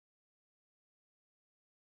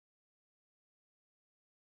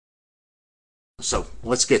So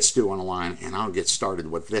let's get Stu on the line, and I'll get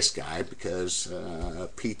started with this guy because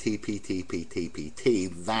PT,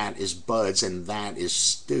 that is Buds, and that is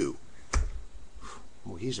Stu.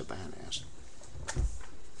 Oh, he's a badass.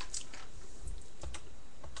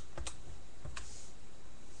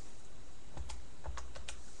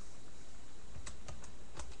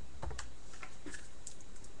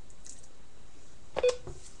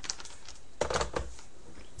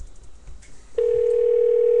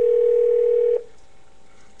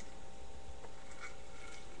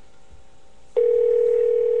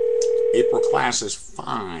 April class is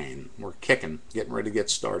fine. We're kicking, getting ready to get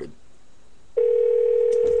started.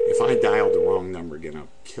 If I dialed the wrong number again, I'll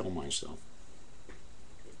kill myself.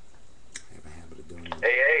 I have a habit of doing that.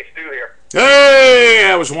 Hey, Stu here.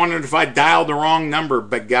 Hey, I was wondering if I dialed the wrong number,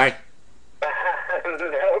 big guy.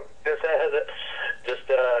 Nope, just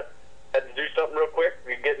had to do something real quick.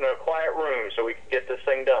 We get in a quiet room so we can get this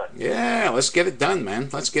thing done. Yeah, let's get it done, man.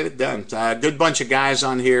 Let's get it done. Good bunch of guys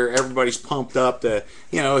on here. Everybody's pumped up to,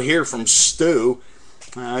 hear from Stu.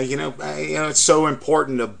 It's so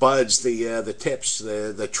important to Buds, the tips,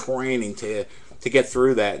 the training to get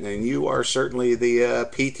through that. And you are certainly the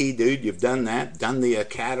PT dude. You've done that, done the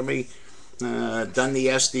academy, done the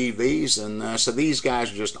SDVs, and so these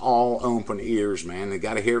guys are just all open ears, man. They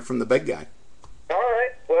got to hear from the big guy. All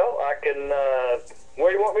right. Well, I can.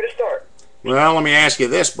 Where do you want me to start? Well, let me ask you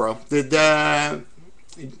this, bro.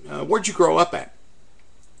 Where'd you grow up at?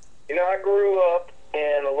 I grew up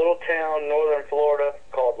in a little town in northern Florida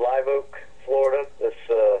called Live Oak, Florida. It's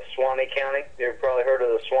Suwannee County. You've probably heard of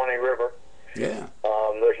the Suwannee River. Yeah.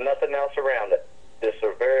 There's nothing else around it. Just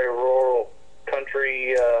a very rural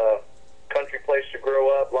country place to grow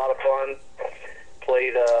up. A lot of fun.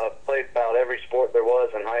 Played about every sport there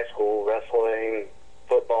was in high school: wrestling,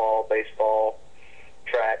 football, baseball,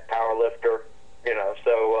 track, power lifter.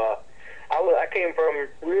 So I came from,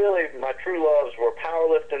 really, my true loves were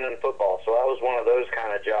powerlifting and football. So I was one of those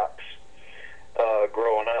kind of jocks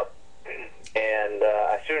growing up, and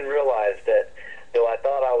I soon realized that though I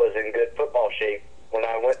thought I was in good football shape, when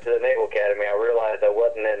I went to the Naval Academy, I realized I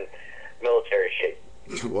wasn't in military shape.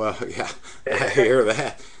 Well, yeah, I hear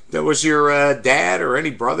that. Was your dad or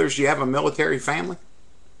any brothers? Do you have a military family?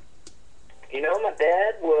 My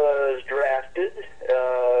dad was drafted,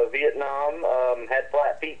 Vietnam, had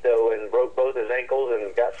flat feet though, and broke both his ankles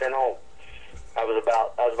and got sent home. I was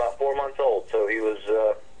about 4 months old, so he was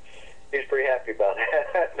pretty happy about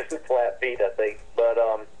that. Flat feet, I think. But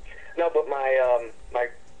no, but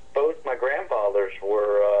both my grandfathers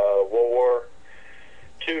were World War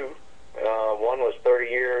II. One was 30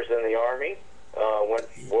 years in the Army, went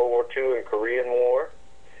World War II and Korean War.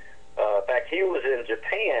 In fact, he was in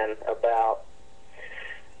Japan about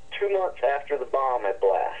 2 months after the bomb had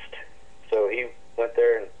blast. So he went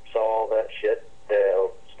there and saw all that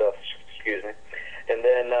stuff, excuse me. And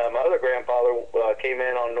then my other grandfather came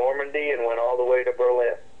in on Normandy and went all the way to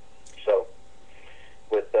Berlin. So,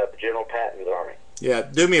 with General Patton's army. Yeah,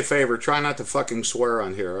 do me a favor. Try not to fucking swear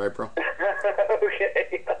on here, all right, bro?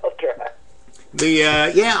 Okay, I'll try.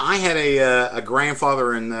 I had a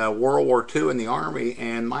grandfather in World War II in the Army,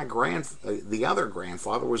 and my the other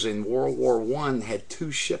grandfather was in World War I, had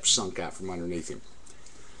 2 ships sunk out from underneath him.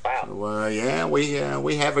 Wow. So, we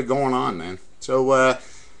have it going on, man. So,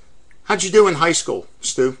 how'd you do in high school,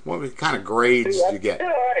 Stu? What kind of grades did you get? All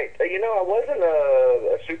right. I wasn't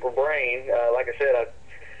a super brain. Like I said,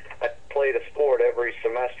 I played a sport every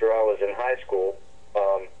semester I was in high school.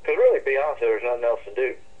 Because really, to be honest, there was nothing else to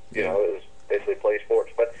do. It was basically play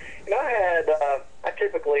sports. But I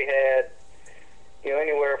typically had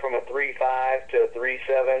anywhere from a 3.5 to a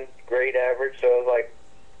 3.7 grade average. So it was like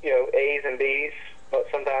A's and B's. But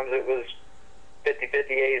sometimes it was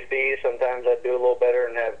 50-50 A's, B's. Sometimes I'd do a little better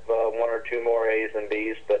and have 1 or 2 more A's than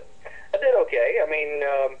B's. But I did okay. I mean,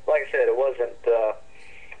 like I said, it wasn't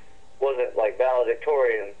like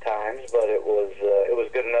valedictorian times, but it was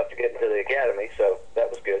good enough to get into the academy. So that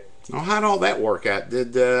was good. Well, how'd all that work out?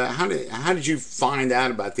 How did you find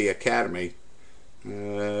out about the academy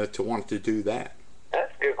to want to do that?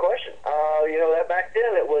 That's a good question. That back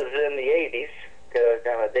then it was in the 80s.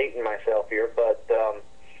 Kind of dating myself here, but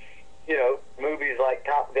movies like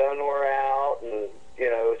Top Gun were out, and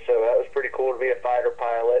so that was pretty cool to be a fighter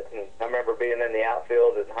pilot. And I remember being in the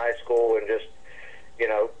outfield in high school, and just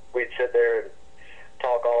we'd sit there and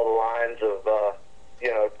talk all the lines of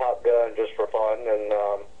Top Gun just for fun, and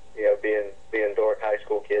being dork high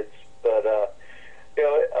school kids. But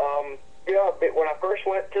when I first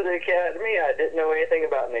went to the academy, I didn't know anything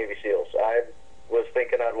about Navy SEALs. I was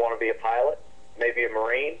thinking I'd want to be a pilot, maybe a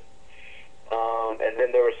Marine. And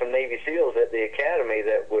then there were some Navy SEALs at the academy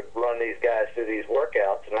that would run these guys through these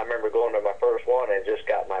workouts. And I remember going to my first one and just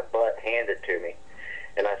got my butt handed to me.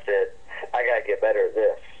 And I said, I got to get better at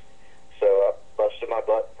this. So I busted my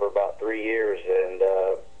butt for about 3 years and,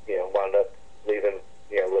 wound up leaving,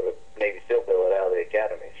 with a Navy SEAL billet out of the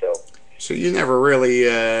academy. So you never really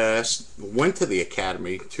went to the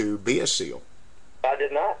academy to be a SEAL? I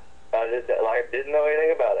did not. I didn't know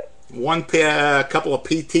anything about it. A couple of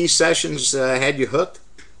PT sessions had you hooked?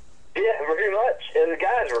 Yeah, pretty much. And the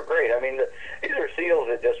guys were great. I mean, these are SEALs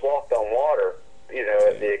that just walked on water,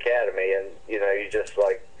 at the academy, and you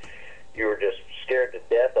were just scared to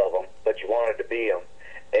death of them, but you wanted to be them,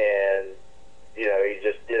 and you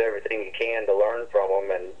just did everything you can to learn from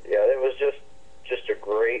them, and it was just a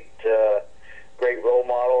great role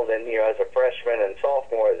model. And then as a freshman and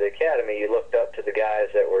sophomore at the academy, you looked up to the guys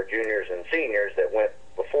that were juniors and seniors that went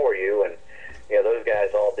before you, and those guys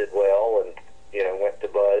all did well, and went to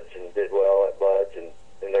buds and did well at buds and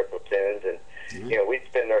in their platoons, and we'd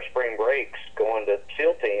spend our spring breaks going to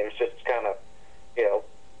SEAL teams just to kind of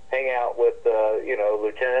hang out with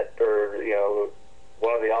lieutenant or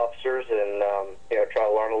one of the officers, and try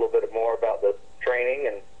to learn a little bit more about the training.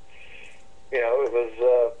 And it was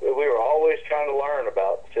we were always trying to learn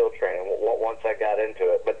about SEAL training once I got into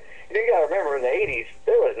it. But you got to remember, in the 80s,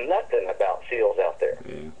 there was nothing about SEALs out there.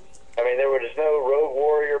 Yeah. I mean, there was no Road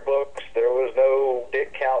Warrior books. There was no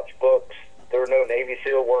Dick Couch books. There were no Navy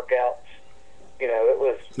SEAL workouts. It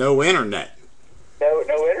was no internet. No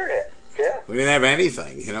internet. Yeah. We didn't have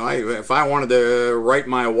anything. If I wanted to write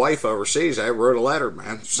my wife overseas, I wrote a letter,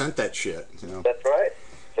 man. Sent that shit. That's right.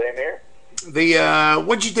 Same here.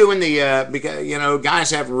 What'd you do in the? Because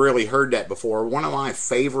guys haven't really heard that before. One of my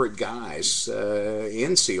favorite guys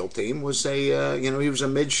in SEAL team was he was a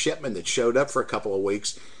midshipman that showed up for a couple of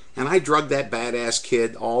weeks, and I drugged that badass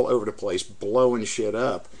kid all over the place, blowing shit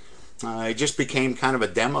up. He just became kind of a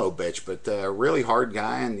demo bitch, but a really hard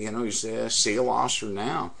guy, and he's a SEAL officer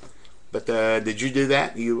now. But did you do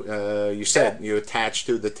that? You said you attached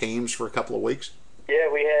to the teams for a couple of weeks?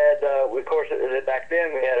 Yeah, we had, of course, back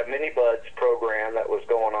then we had a mini buds program that was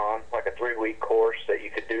going on, like a 3-week course that you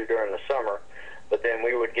could do during the summer. But then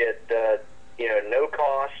we would get, no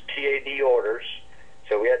cost TAD orders.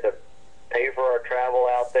 So we had to pay for our travel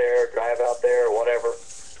out there, drive out there, or whatever.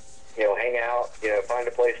 Hang out, find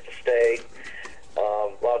a place to stay. A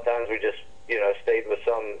lot of times we just, stayed with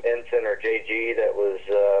some ensign or JG that was,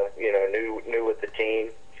 new with the team.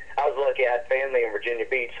 I was lucky I had family in Virginia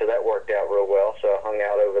Beach, so that worked out real well. So I hung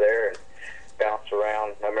out over there and bounced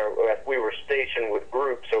around. I remember we were stationed with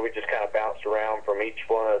groups, so we just kind of bounced around from each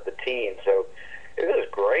one of the teams. So it was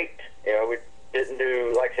great. We didn't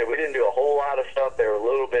do, like I said, we didn't do a whole lot of stuff. They were a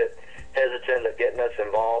little bit hesitant of getting us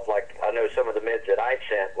involved. Like I know some of the mids that I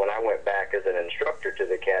sent when I went back as an instructor to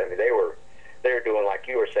the academy, they were doing, like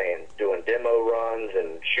you were saying, doing demo runs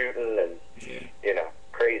and shooting and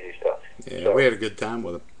crazy stuff. Yeah, so, we had a good time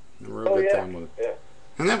with it. Time with it. Yeah.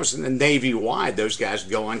 And that was in the Navy wide. Those guys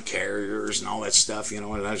would go on carriers and all that stuff. When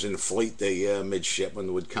I was in the fleet, the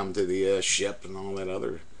midshipmen would come to the ship and all that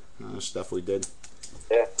other stuff we did.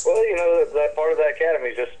 Yeah. Well, that part of the academy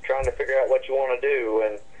is just trying to figure out what you want to do.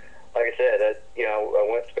 And like I said, I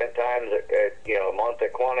spent time a month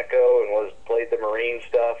at Quantico and played the Marine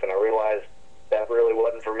stuff, and I realized that really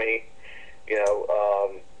wasn't for me.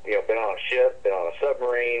 Been on a ship, been on a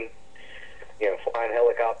submarine, flying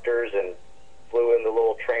helicopters, and flew in the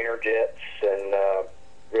little trainer jets, and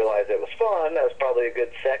realized it was fun. That was probably a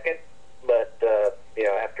good second, but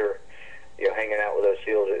after hanging out with those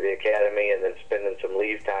SEALs at the academy and then spending some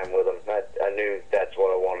leave time with them, I knew that's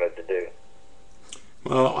what I wanted to do.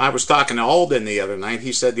 Well, I was talking to Alden the other night.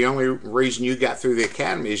 He said the only reason you got through the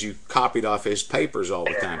academy is you copied off his papers all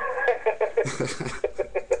the time.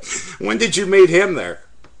 When did you meet him there?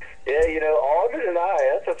 Yeah, Alden and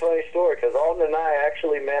I, that's a funny story, because Alden and I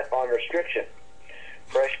actually met on restriction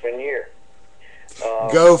freshman year.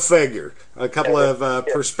 Go figure. A couple of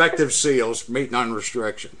prospective SEAls meeting on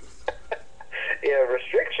restriction. Yeah,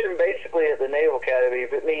 restriction basically at the Naval Academy,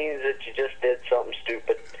 it means that you just did something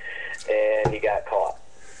stupid and you got caught.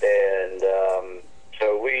 And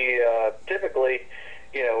so we typically,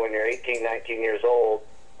 when you're 18, 19 years old,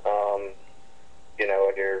 and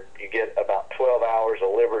you get about 12 hours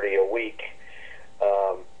of liberty a week.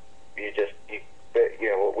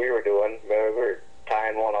 What we were doing, we were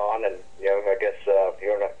tying one on, and I guess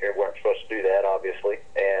you weren't supposed to do that, obviously,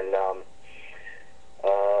 and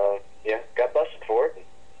got busted for it.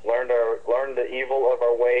 Learned the evil of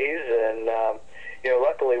our ways, and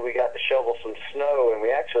luckily we got to shovel some snow, and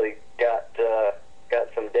we actually got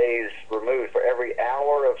some days removed for every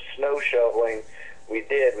hour of snow shoveling we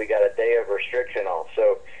did, we got a day of restriction off.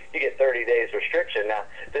 So you get 30 days restriction. Now,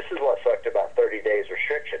 this is what sucked about 30 days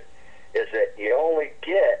restriction, is that you only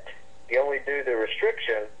do the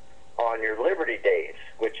restriction on your Liberty days,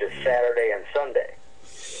 which is Saturday and Sunday.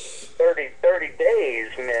 30 days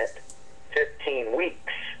meant 15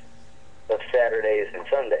 weeks of Saturdays and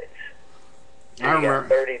Sundays. So I you remember. got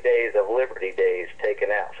 30 days of Liberty days taken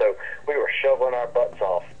out. So we were shoveling our butts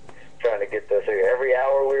off trying to get those. Every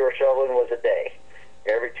hour we were shoveling was a day.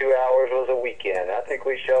 Every 2 hours was a weekend. I think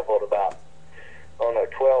we shoveled about,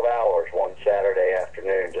 12 hours one Saturday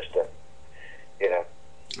afternoon just to,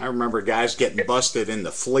 I remember guys getting busted in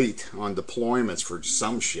the fleet on deployments for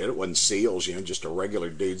some shit. It wasn't SEALs, just a regular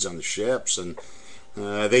dudes on the ships, and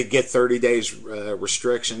they'd get 30 days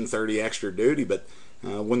restriction, 30 extra duty, but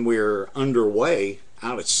when we were underway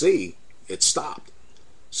out at sea, it stopped.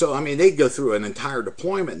 So, I mean, they'd go through an entire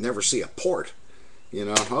deployment and never see a port.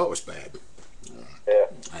 Oh, it was bad. Yeah.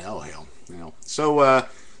 Hell. So,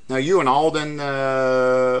 now you and Alden,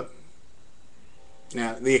 now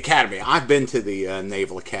the academy. I've been to the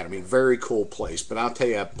Naval Academy. Very cool place. But I'll tell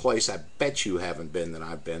you a place I bet you haven't been that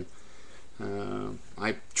I've been.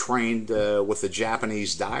 I trained with the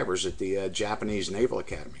Japanese divers at the Japanese Naval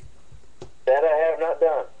Academy. That I have not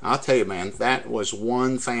done. I'll tell you, man, that was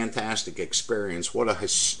one fantastic experience. What a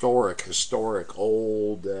historic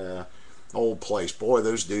old place. Boy,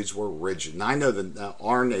 those dudes were rigid. And I know that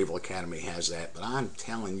our Naval Academy has that, but I'm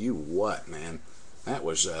telling you what, man, that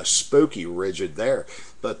was spooky rigid there.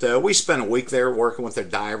 But we spent a week there working with their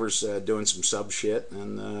divers, doing some sub shit,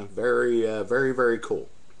 and very cool.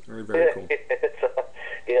 Very cool.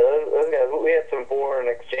 Those guys, we had some foreign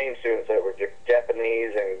exchange students that were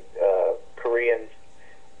Japanese and Koreans,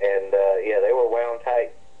 and they were wound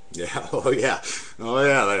tight. Yeah, oh yeah,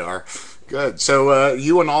 they are. Good. So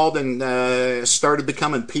you and Alden started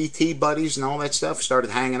becoming PT buddies and all that stuff.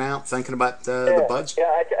 Started hanging out, thinking about the buds. Yeah,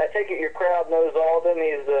 I take it your crowd knows Alden.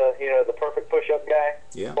 He's the perfect push-up guy.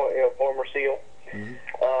 Yeah. Former SEAL. Mm-hmm.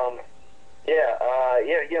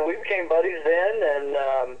 We became buddies then, and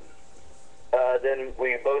then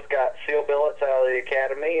we both got SEAL billets out of the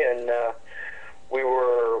academy, and we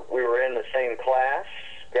were in the same class,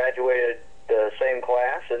 graduated the same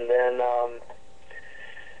class, and then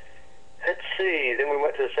then we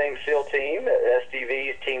went to the same SEAL team,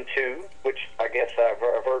 SDV's Team 2, which I guess I've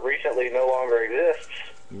heard recently no longer exists.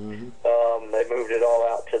 Mm-hmm. They moved it all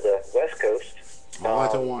out to the West Coast. To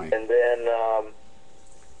Hawaii. And then,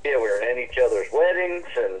 we were in each other's weddings,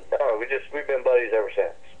 and we've been buddies ever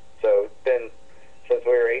since. So it's been, since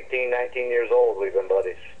we were 18, 19 years old, we've been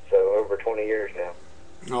buddies. So over 20 years now.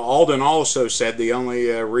 Well, Alden also said the only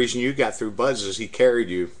reason you got through buds is he carried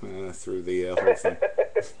you through the whole thing.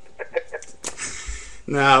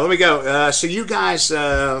 Now, let me go. So you guys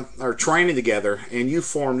are training together, and you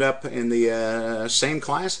formed up in the same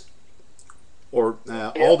class? Or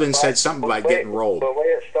Alden said something about getting rolled. The way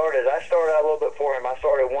it started, I started out a little bit before him. I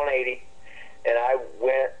started 180, and I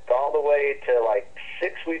went all the way to like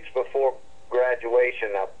 6 weeks before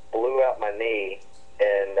graduation. I blew out my knee,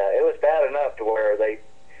 and it was bad enough to where they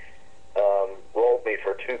rolled me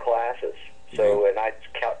for 2 classes. So, and I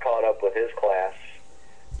caught up with his class,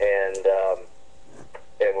 and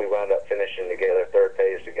we wound up finishing together, 3rd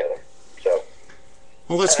phase together. So,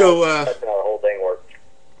 well, let's go. That's how the whole thing worked.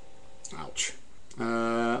 Ouch.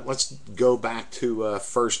 Let's go back to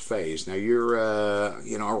first phase. Now you're a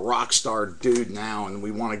rock star dude now, and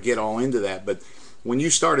we want to get all into that. But when you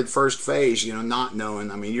started first phase, not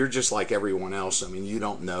knowing, I mean, you're just like everyone else. I mean, you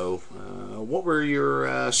don't know. What were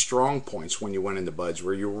your strong points when you went into buds?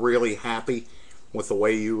 Were you really happy with the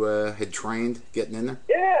way you had trained getting in there?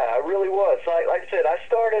 Yeah, I really was. Like I said, I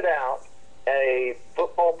started out a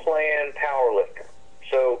football playing power lifter.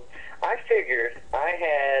 So I figured I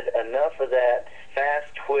had enough of that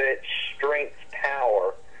fast twitch, strength,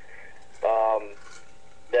 power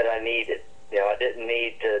that I needed. I didn't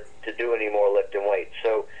need to do any more lifting weights.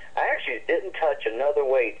 So I actually didn't touch another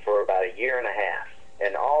weight for about a year and a half.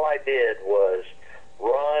 And all I did was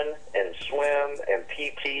run and swim and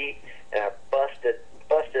PT, and I busted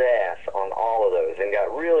ass on all of those and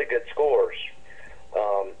got really good scores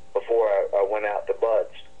before I went out to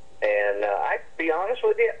buds. And I be honest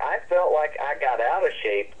with you, I felt like I got out of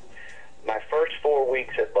shape my first 4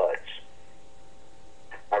 weeks at buds.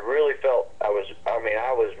 I really felt I was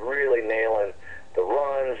really nailing the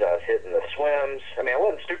runs. I was hitting the swims. I mean, I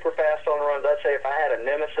wasn't super fast on the runs. I'd say if I had a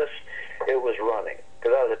nemesis, it was running,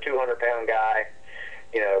 because I was a 200-pound guy.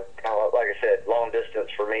 Kind of like I said, long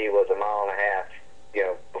distance for me was a mile and a half,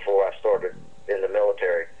 before I started in the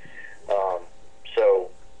military.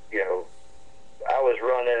 was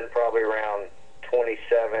running probably around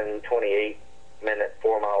 27, 28-minute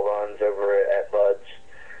 4-mile runs over at Bud's.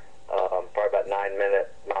 Probably about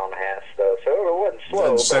 9-minute, mile and a half stuff. So it wasn't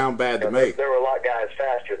slow. Doesn't sound bad to me. There were a lot of guys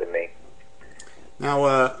faster than me. Now,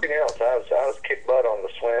 anything else? I was kick butt on the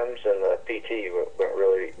swims, and the PT went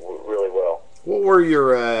really well. what were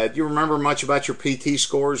your? Do you remember much about your PT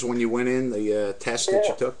scores when you went in the test that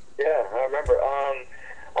you took? Yeah, I remember.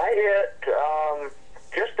 I hit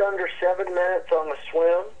just under 7 minutes on the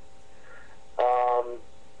swim.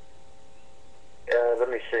 Let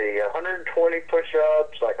me see, 120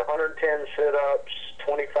 push-ups, like 110 sit-ups,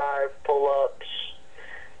 25 pull-ups,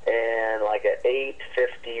 and like an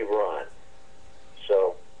 850 run.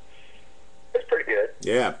 So it's pretty good.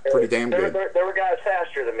 Yeah, pretty damn good. There were guys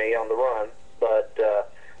faster than me on the run, but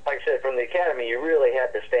like I said, from the academy, you really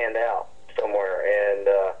had to stand out somewhere, and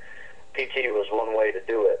PT was one way to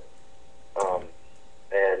do it. I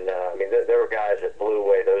mean, there were guys that blew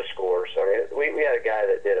away those scores. I mean, we had a guy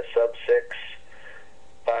that did a sub-6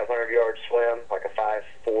 500-yard swim, like a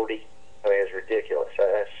 540. I mean, it's ridiculous.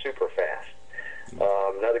 That's super fast.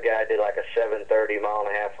 Another guy did like a 730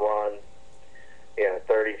 mile-and-a-half run,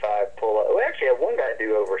 35 pull-ups. We actually had one guy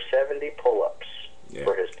do over 70 pull-ups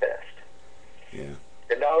for his test. Yeah.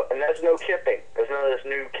 And that's no kipping. There's none of this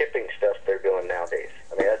new kipping stuff they're doing nowadays.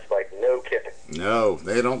 I mean, that's like no kipping. No,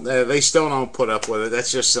 they don't. They still don't put up with it.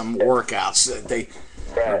 That's just some workouts that they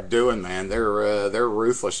are doing, man. They're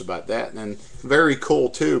ruthless about that, and very cool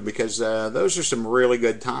too, because those are some really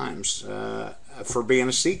good times for being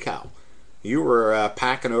a sea cow. You were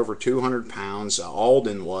packing over 200 pounds.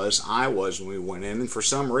 Alden was. I was when we went in, and for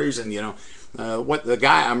some reason, what the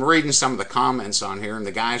guy, I'm reading some of the comments on here, and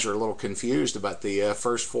the guys are a little confused about the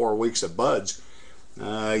first 4 weeks of Buds.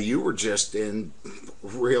 You were just in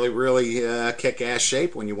really, really kick-ass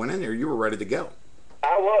shape when you went in there. You were ready to go.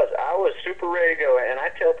 I was super ready to go, and I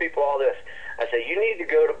tell people all this. I say, you need to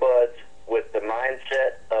go to Buds with the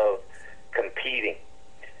mindset of competing,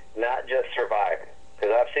 not just surviving.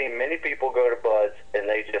 Because I've seen many people go to Buds, and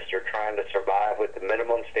they just are trying to survive with the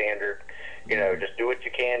minimum standard. Just do what you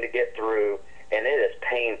can to get through, and it is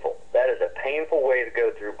painful. That is a painful way to go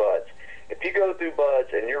through Buds. If you go through Buds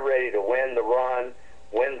and you're ready to win the run,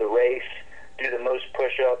 win the race, do the most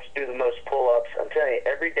push-ups, do the most pull-ups, I'm telling you,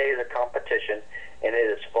 every day is a competition, and it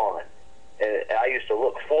is fun. And I used to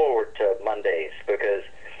look forward to Mondays because,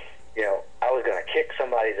 I was going to kick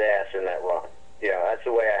somebody's ass in that run. That's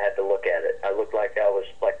the way I had to look at it. I looked like I was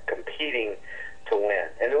like competing to win.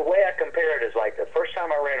 And the way I compare it is like the first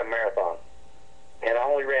time I ran a marathon, and I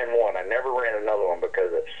only ran one. I never ran another one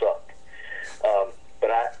because it sucked. But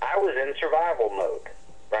I was in survival mode,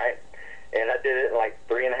 right? And I did it in like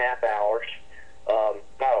 3.5 hours.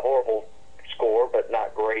 Not a horrible score, but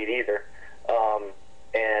not great either.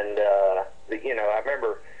 I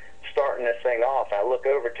remember starting this thing off. I look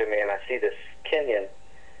over to me and I see this Kenyan,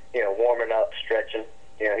 warming up, stretching.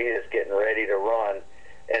 He is getting ready to run.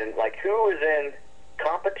 And like, who was in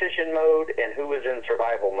competition mode and who was in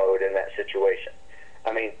survival mode in that situation?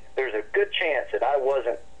 I mean, there's a good chance that I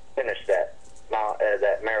wasn't finished that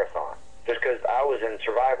marathon just because I was in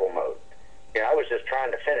survival mode. I was just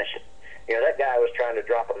trying to finish it. That guy was trying to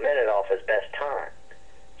drop a minute off his best time.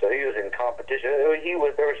 So he was in competition. There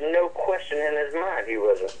was no question in his mind he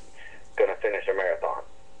wasn't going to finish a marathon,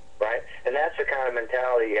 right? And that's the kind of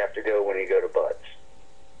mentality you have to go when you go to Buds.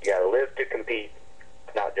 You got to live to compete,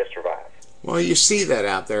 not just survive. Well, you see that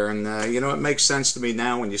out there, and it makes sense to me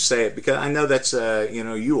now when you say it, because I know that's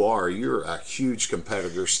you're a huge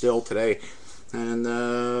competitor still today, and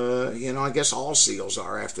I guess all SEALs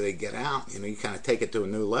are after they get out. You kind of take it to a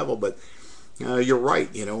new level, but you're right.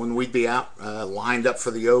 When we'd be out lined up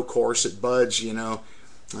for the O course at Buds,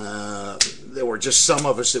 there were just some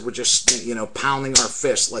of us that were just pounding our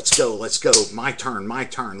fists. Let's go, my turn,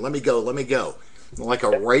 let me go, like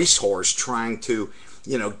a racehorse trying to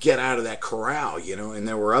get out of that corral, and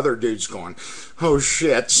there were other dudes going, oh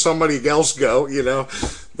shit, somebody else go,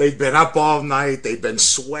 they've been up all night, they've been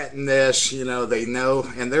sweating this, they know,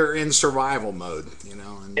 and they're in survival mode,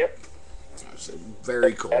 and yep.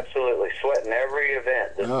 Very cool. Absolutely, sweating every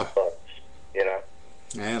event,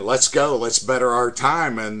 And let's go, let's better our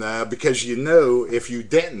time, and because if you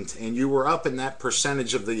didn't, and you were up in that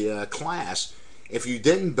percentage of the class, if you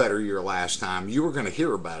didn't better your last time, you were going to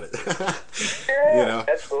hear about it. Yeah,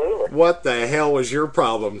 absolutely. What the hell was your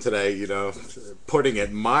problem today? Putting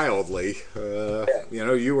it mildly.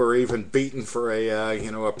 You were even beaten for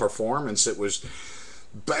a performance that was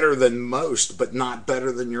better than most, but not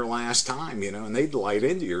better than your last time. And they'd light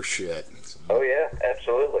into your shit. So. Oh yeah,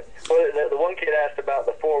 absolutely. Well, the one kid asked about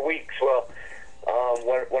the 4 weeks. Well,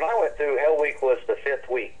 When I went through, Hell Week was the 5th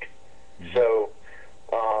week. So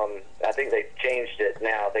I think they changed it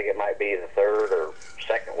now. I think it might be the 3rd or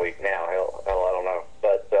 2nd week now. Hell, I don't know.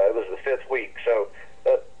 But it was the 5th week. So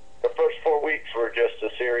the first 4 weeks were just a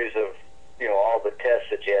series of, all the tests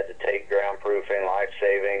that you had to take: ground proofing, life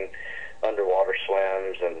saving, underwater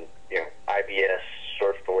swims, and IBS,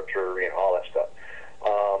 surf torture, all that stuff.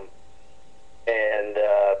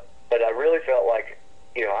 But I really felt like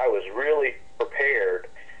I was really prepared,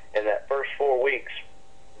 and that first 4 weeks,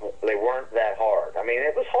 they weren't that hard. I mean,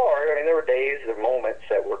 it was hard. I mean, there were days and moments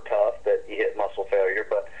that were tough, that you hit muscle failure,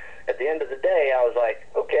 but at the end of the day, I was like,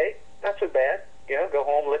 okay, not so bad. Go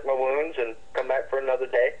home, lick my wounds, and come back for another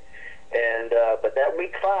day. And but that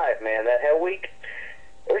week 5, man, that Hell Week,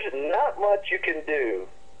 there's not much you can do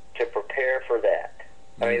to prepare for that.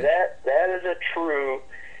 I mean, that is a true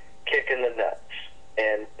kick in the nuts.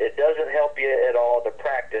 And it doesn't help you at all to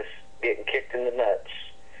practice getting kicked in the nuts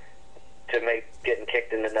to make getting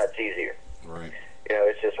kicked in the nuts easier. Right.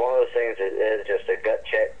 It's just one of those things that is just a gut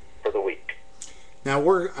check for the week. Now,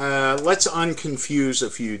 let's unconfuse a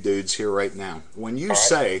few dudes here right now. When you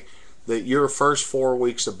say that your first 4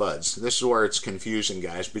 weeks of buds, this is where it's confusing,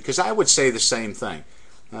 guys, because I would say the same thing.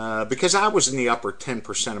 Because I was in the upper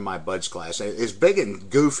 10% of my buds class. As big and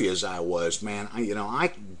goofy as I was, man,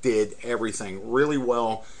 I did everything really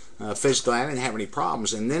well physically. I didn't have any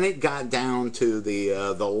problems. And then it got down to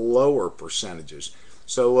the lower percentages.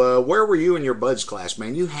 So where were you in your buds class,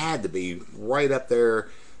 man? You had to be right up there.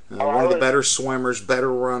 One of the better swimmers,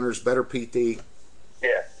 better runners, better PT.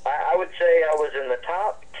 Yeah, I would say I was in the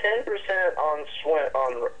top 10%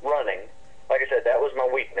 on running. Like I said, that was my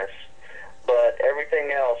weakness. But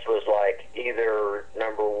everything else was like either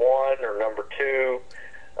number 1 or number 2.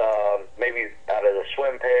 Maybe out of the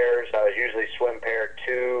swim pairs, I was usually swim pair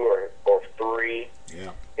 2 or 3.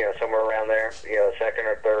 Yeah. Somewhere around there. 2nd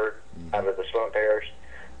or 3rd out of the swim pairs.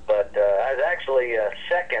 But I was actually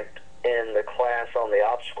second in the class on the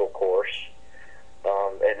obstacle course,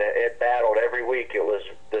 and it battled every week. It was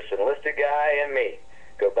this enlisted guy and me,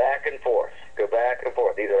 go back and forth.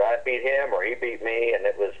 Either I beat him or he beat me, and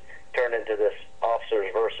it was turned into this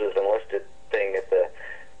officers versus enlisted thing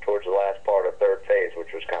towards the last part of 3rd phase,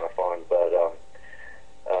 which was kind of fun. But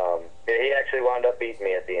he actually wound up beating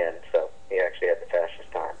me at the end, so he actually had the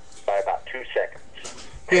fastest time by about 2 seconds.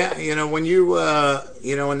 Yeah, when you,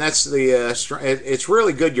 and that's it's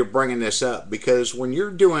really good you're bringing this up, because when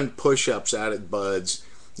you're doing push-ups out at buds,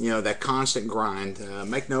 that constant grind,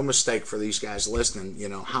 make no mistake for these guys listening,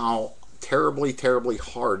 how terribly, terribly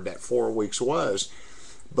hard that 4 weeks was.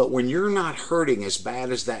 But when you're not hurting as bad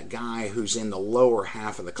as that guy who's in the lower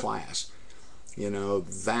half of the class,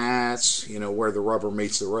 that's, where the rubber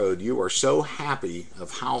meets the road. You are so happy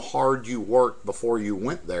of how hard you worked before you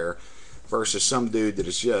went there, versus some dude that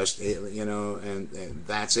is just, and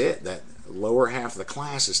that's it. That lower half of the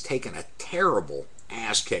class is taking a terrible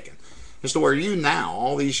ass kicking. As to where you now,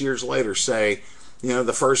 all these years later, say,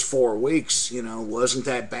 the first 4 weeks, wasn't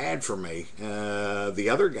that bad for me. The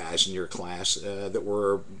other guys in your class that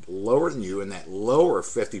were lower than you, in that lower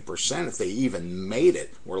 50%, if they even made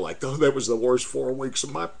it, were like, oh, that was the worst 4 weeks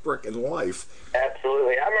of my frickin' life.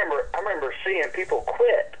 Absolutely. I remember seeing people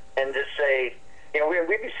quit and just say,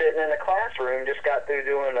 we'd be sitting in the classroom, just got through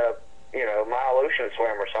doing a, mile ocean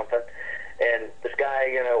swim or something, and this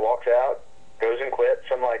guy, walks out, goes and quits.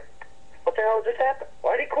 I'm like, what the hell just happened?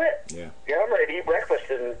 Why'd he quit? Yeah. I'm ready to eat breakfast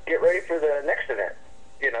and get ready for the next event.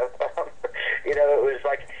 It was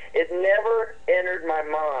like, it never entered my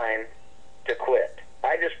mind to quit.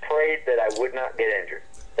 I just prayed that I would not get injured.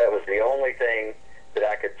 That was the only thing that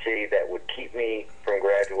I could see that would keep me from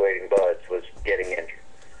graduating buds, was getting injured.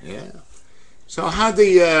 Yeah. So how'd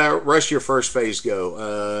the rest of your first phase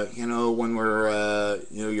go? When we're,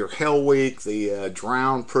 your Hell Week, the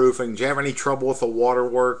drown proofing, did you have any trouble with the water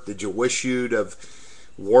work? Did you wish you'd have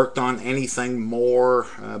worked on anything more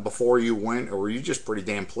before you went, or were you just pretty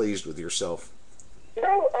damn pleased with yourself?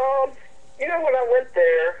 When I went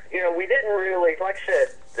there, we didn't really, like I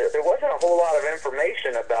said, there wasn't a whole lot of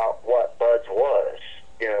information about what buds was,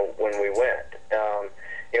 when we went.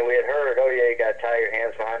 We had heard, oh yeah, you got to tie your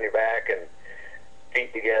hands behind your back and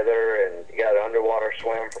feet together, and you got an underwater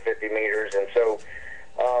swim for 50 meters, and so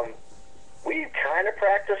we kind of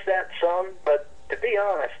practiced that some, but to be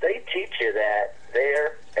honest, they teach you that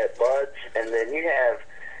there at buds, and then you have,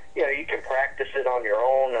 you can practice it on your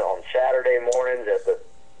own on Saturday mornings at the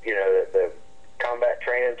combat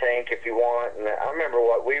training tank if you want. And I remember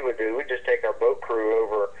what we would do. We'd just take our boat crew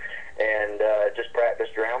over and just practice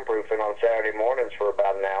drown proofing on Saturday mornings for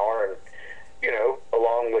about an hour, and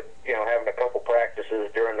along with having a couple practices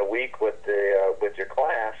during the week with your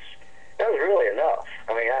class, that was really enough.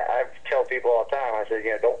 I mean, I tell people all the time, I said,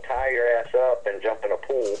 don't tie your ass up and jump in a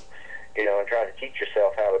pool, and try to teach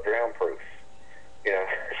yourself how to drown proof.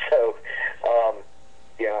 So,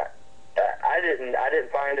 I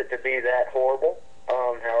didn't find it to be that horrible.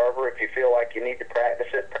 However, if you feel like you need to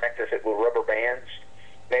practice it with rubber bands,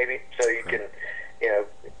 maybe, so you can,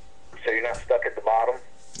 so you're not stuck at the bottom.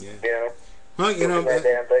 Yeah. Well, that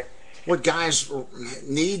damn thing. What guys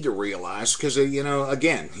need to realize, because,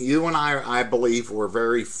 again, you and I believe, were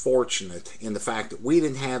very fortunate in the fact that we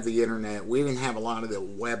didn't have the internet, we didn't have a lot of the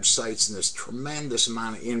websites and this tremendous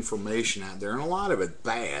amount of information out there, and a lot of it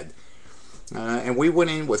bad. And we went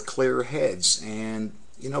in with clear heads, and,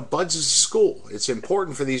 Buds is a school. It's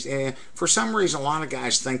important for these, and for some reason, a lot of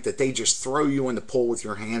guys think that they just throw you in the pool with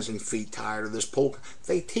your hands and feet tied, or this pool.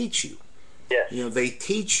 They teach you. Yes. They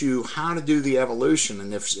teach you how to do the evolution,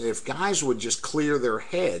 and if guys would just clear their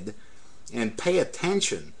head and pay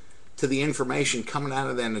attention to the information coming out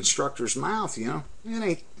of that instructor's mouth, you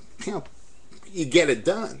get it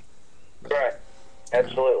done. Right.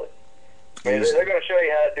 Absolutely. They're going to show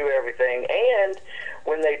you how to do everything, and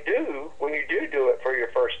when you do it for your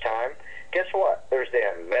first time, guess what? There's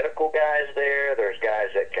damn medical guys there. There's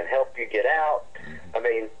guys that can help you get out. I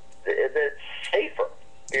mean, it's safer.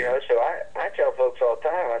 So I tell folks all the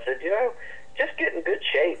time, I said, just get in good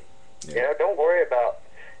shape. Yeah. Don't worry about,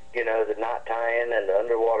 the knot tying and the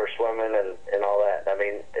underwater swimming and all that. I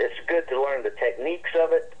mean, it's good to learn the techniques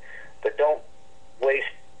of it, but don't waste,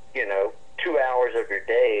 2 hours of your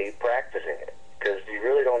day practicing it, because you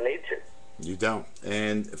really don't need to. You don't.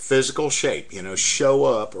 And physical shape, show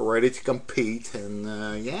up ready to compete, and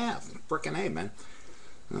frickin' A, man.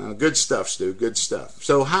 Good stuff, Stu, good stuff.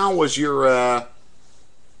 So how was your...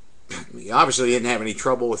 You obviously didn't have any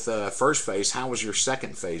trouble with first phase. How was your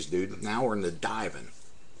second phase, dude? Now we're in the diving.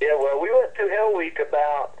 Yeah, well, we went to Hell Week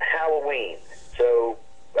about Halloween. So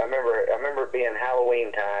I remember it being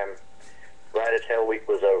Halloween time right as Hell Week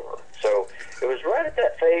was over. So it was right at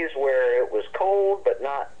that phase where it was cold, but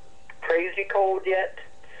not crazy cold yet.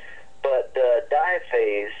 But dive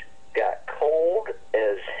phase got cold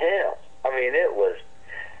as hell. I mean, it was...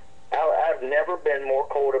 I've never been more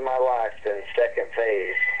cold in my life than second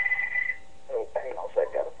phase. Oh, hang on a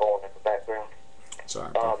second, got a phone in the background.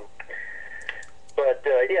 Sorry.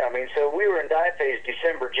 So we were in dive phase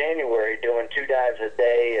December, January, doing 2 dives a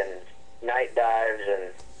day and night dives,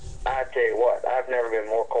 and I tell you what, I've never been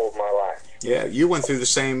more cold in my life. Yeah, you went through the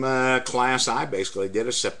same class I basically did,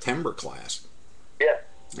 a September class. Yeah.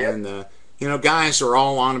 Yep. And guys are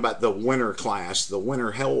all on about the winter class, the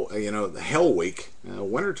winter hell, the Hell Week,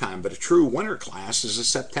 winter time. But a true winter class is a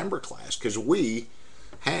September class, because we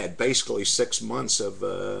had basically 6 months of,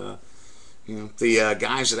 the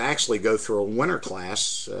guys that actually go through a winter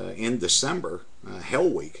class in December, Hell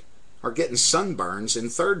Week, are getting sunburns in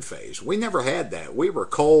third phase. We never had that. We were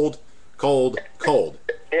cold, cold, cold.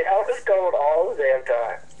 Yeah, I was cold all the damn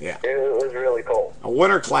time. Yeah. It was really cold. A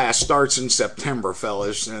winter class starts in September,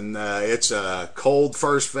 fellas, and it's a cold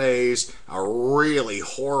first phase, a really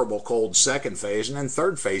horrible cold second phase, and then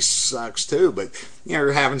third phase sucks too, but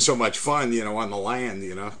you're having so much fun, on the land,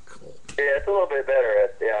 Cool. Yeah, it's a little bit better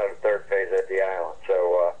at the third phase at the island.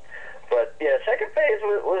 So, but yeah, second phase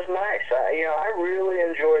was nice. I really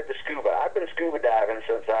enjoyed the scuba. I've been scuba diving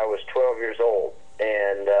since I was 12 years old,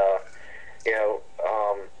 and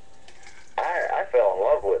I fell in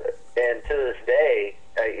love with it, and to this day,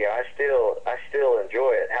 I still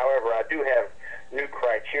enjoy it. However, I do have new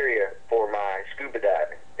criteria for my scuba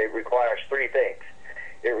diving. It requires 3 things.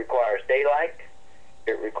 It requires daylight,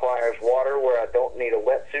 it requires water where I don't need a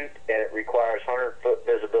wetsuit, and it requires 100-foot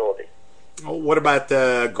visibility. Oh, what about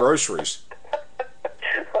groceries?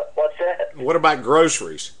 What's that? What about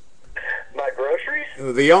groceries? My groceries?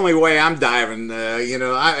 The only way I'm diving,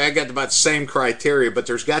 I got about the same criteria, but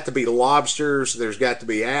there's got to be lobsters, there's got to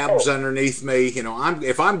be abs underneath me.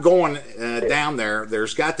 If I'm going down there,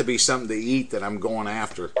 there's got to be something to eat that I'm going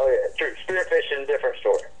after. Oh yeah, true. Spearfishing, different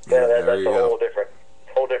story. That's a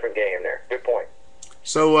whole different game there. Good point.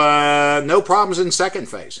 So no problems in second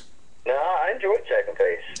phase. No, I enjoyed second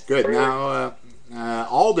phase. Good. Now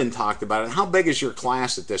Alden talked about it. How big is your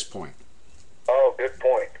class at this point? Oh, good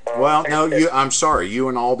point. Well, no, I'm sorry. You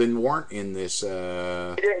and Alden weren't in this. We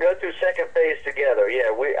didn't go through second phase together.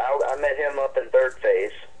 Yeah, I met him up in third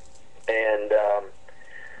phase, and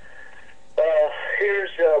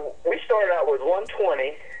we started out with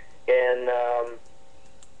 120, and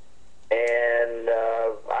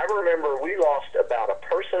I remember we lost about a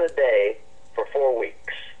person a day for 4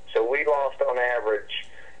 weeks. So we lost on average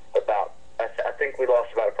about, I think we lost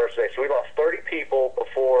about a person a day. So we lost 30 people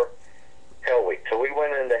before Hell Week. So we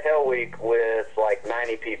went into Hell Week with like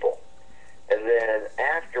 90 people. And then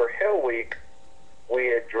after Hell Week, we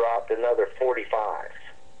had dropped another 45.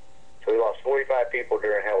 So we lost 45 people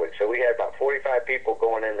during Hell Week. So we had about 45 people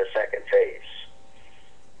going into second phase.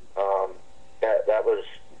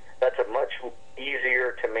 That's a much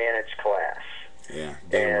easier to manage class. Yeah,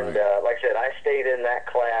 and right. Like I said, I stayed in that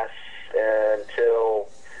class until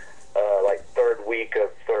like third week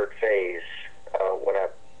of third phase when I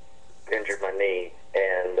injured my knee,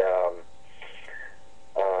 and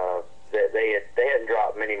they hadn't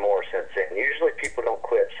dropped many more since then. Usually people don't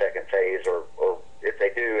quit second phase, or if they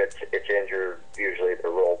do, it's injured. Usually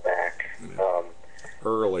they're rolled back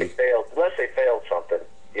early. Unless they failed something.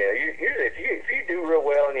 You know, usually if you do real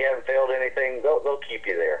well and you haven't failed anything, they'll keep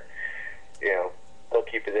you there. You know, they'll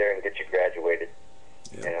keep you there and get you graduated.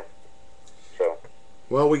 Yeah. You know, so.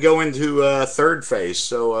 Well, we go into third phase.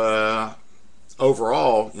 So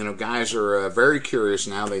overall, you know, guys are very curious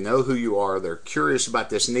now. They know who you are. They're curious about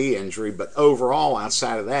this knee injury. But overall,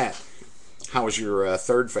 outside of that, how was your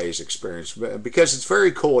third phase experience? Because it's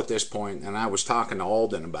very cool at this point, and I was talking to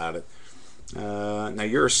Alden about it. Now,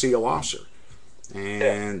 you're a SEAL officer.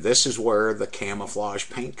 And this is where the camouflage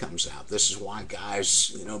paint comes out. This is why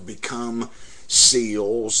guys, you know, become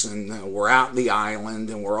SEALs, and we're out in the island,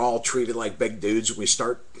 and we're all treated like big dudes. We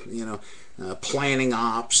start, you know, planning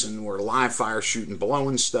ops, and we're live fire shooting,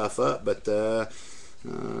 blowing stuff up. But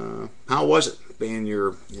how was it being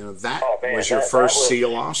your, you know, that was your first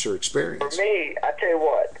SEAL officer experience? For me, I tell you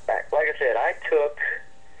what, like I said, I took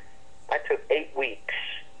 8 weeks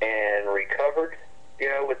and recovered, you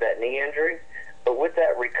know, with that knee injury. But with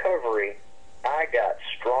that recovery, I got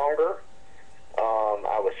stronger.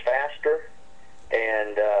 I was faster.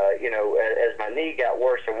 And, you know, as my knee got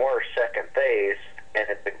worse and worse, second phase, and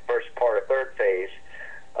at the first part of third phase,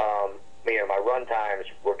 you know, my run times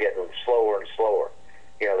were getting slower and slower.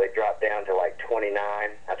 You know, they dropped down to like 29.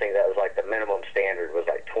 I think that was like the minimum standard was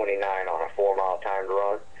like 29 on a 4-mile timed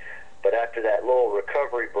run. But after that little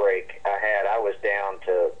recovery break I was down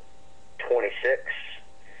to 26.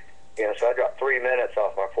 You know, so I dropped 3 minutes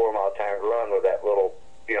off my 4-mile timed run with that little,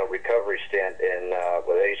 you know, recovery stint in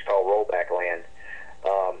what they used to call rollback land.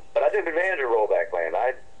 But I took advantage of rollback land.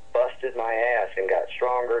 I busted my ass and got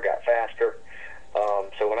stronger, got faster.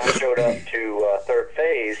 So when I showed up to third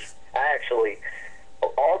phase,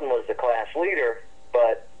 Alden was the class leader,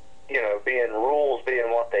 but, you know, rules being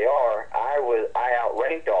what they are, I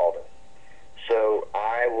outranked Alden. So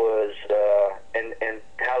I was, and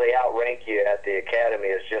how they outrank you at the academy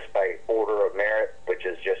is just by order of merit, which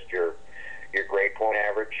is just your grade point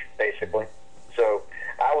average, basically. So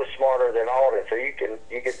I was smarter than Alden, so you can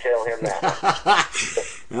tell him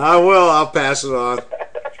that. I will. I'll pass it on.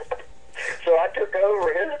 So I took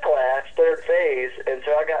over his class, third phase, and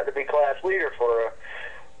so I got to be class leader for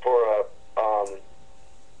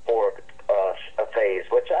a phase,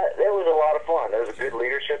 which it was a lot of fun. It was a good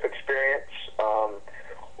leadership experience.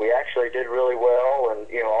 We actually did really well, and,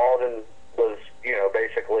 you know, Alden was, you know,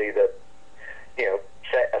 basically the, you know,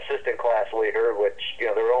 assistant class leader, which, you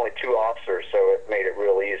know, there were only 2 officers, so it made it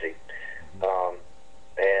real easy.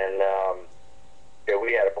 Yeah,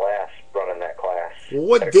 we had a blast running that class. Well,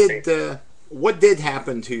 what did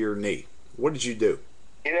happen to your knee? What did you do?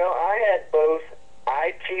 You know, I had both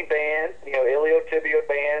IT band, you know, iliotibial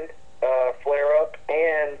band flare-up,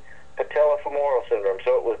 and patellofemoral syndrome.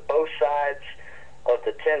 So it was both sides of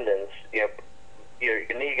the tendons. You know, your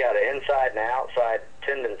knee got an inside and outside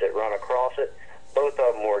tendons that run across it. Both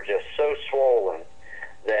of them were just so swollen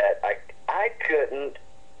that I couldn't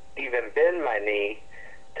even bend my knee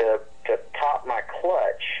to top my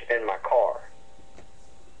clutch in my car.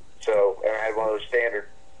 So, and I had one of those standard,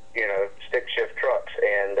 you know, stick shift trucks,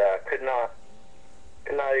 and could not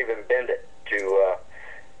even bend it to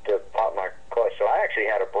pop my clutch. So I actually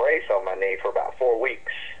had a brace on my knee for about 4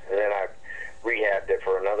 weeks, and then I rehabbed it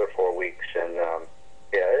for another 4 weeks, and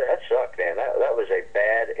yeah, that sucked, man. That was a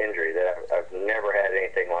bad injury. I've never had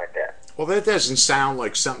anything like that. Well, that doesn't sound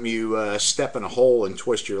like something you step in a hole and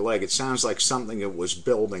twist your leg. It sounds like something that was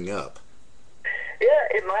building up. Yeah,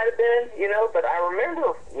 it might have been, you know, but I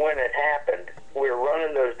remember when it happened, we were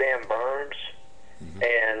running those damn berms,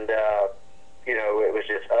 and, you know, it was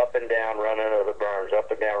just up and down running over the berms,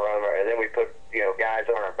 up and down running, and then we put, you know, guys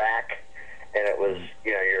on our back, and it was,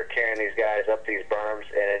 you know, you're carrying these guys up these berms,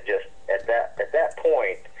 and it just, at that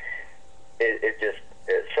point,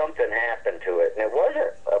 something happened to it, and it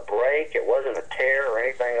wasn't a break, it wasn't a tear or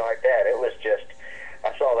anything like that. It was just,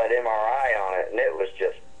 I saw that MRI on it, and it was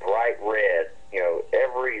just bright red. You know,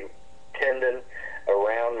 every tendon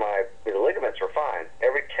around the ligaments were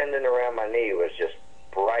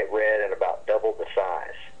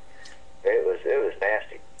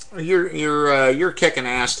You're kicking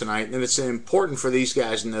ass tonight, and it's important for these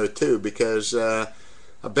guys to know too, because a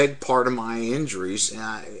big part of my injuries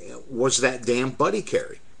was that damn buddy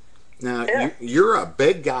carry. Now you're a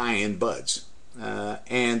big guy in buds,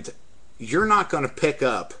 and you're not going to pick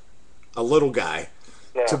up a little guy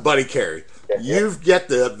to buddy carry. You've got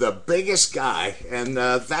the biggest guy, and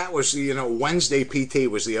that was, Wednesday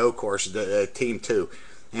PT was the O course, team 2,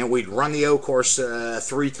 and we'd run the O course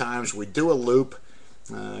 3 times. We'd do a loop,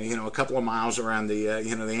 a couple of miles around the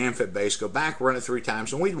the amphib base, go back, run it 3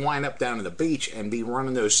 times, and we'd wind up down to the beach and be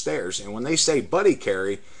running those stairs. And when they say buddy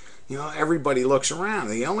carry, everybody looks around.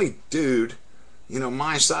 The only dude,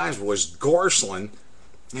 my size was Gorsland.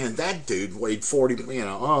 And that dude weighed 40,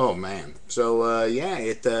 oh man. So,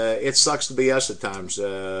 it sucks to be us at times.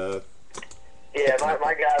 Yeah,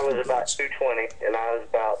 my guy was about 220, and I was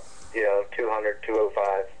about, 200,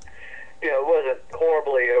 205. It wasn't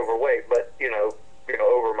horribly overweight, but,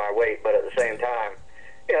 over my weight. But at the same time,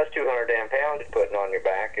 it's 200 damn pounds you're putting on your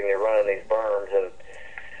back, and you're running these berms. And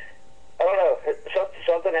I don't know,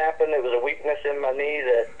 something happened. It was a weakness in my knee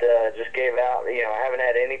that just gave out. I haven't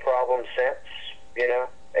had any problems since,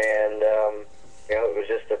 and it was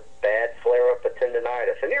just a bad flare-up of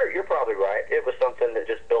tendinitis. And you're probably right. It was something that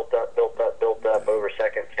just built up over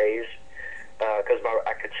second phase, because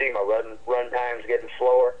I could see my run times getting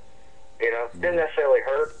slower. Didn't necessarily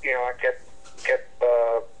hurt. I kept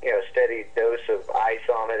steady dose of ice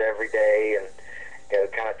on it every day, and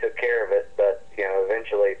kind of took care of it. But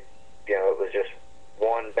eventually, it was just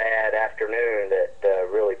one bad afternoon that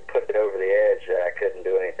really put it over the edge that I couldn't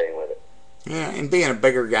do anything with it. Yeah, and being a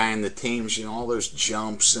bigger guy in the teams, all those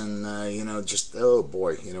jumps and, just, oh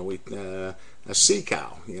boy, we, a sea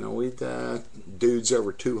cow, we, dudes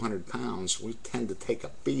over 200 pounds, we tend to take a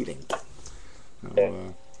beating. I tell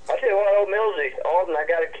you what, old Millsy, Alden, I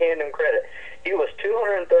got to hand him credit. He was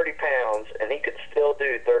 230 pounds, and he could still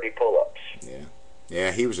do 30 pull-ups.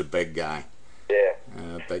 Yeah, he was a big guy. Yeah.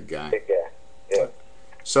 Big guy. Big guy, yeah.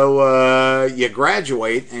 So you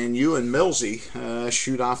graduate, and you and Millsy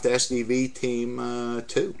shoot off the SDV team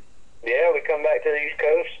 2. Yeah, we come back to the East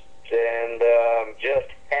Coast and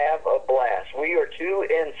just have a blast. We are 2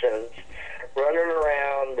 ensigns running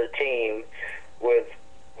around the team with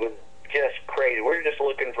just crazy. We're just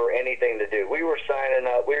looking for anything to do. We were signing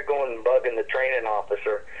up. We were going and bugging the training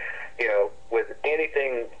officer, with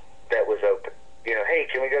anything that was open. Hey,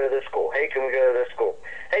 can we go to this school? Hey, can we go to this school?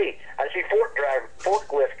 Hey, I see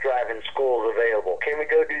forklift driving schools available. Can we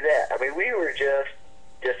go do that? I mean, we were just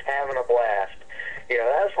having a blast.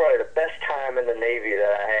 That was probably the best time in the Navy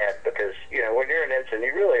that I had, because, when you're an ensign,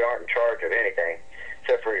 you really aren't in charge of anything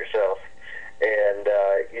except for yourself. And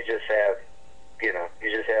you just have, you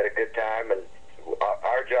just had a good time. And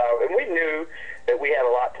our job, and we knew that we had a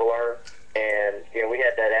lot to learn. And, we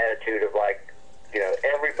had that attitude of like,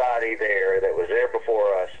 everybody there that was there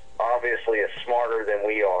before us obviously is smarter than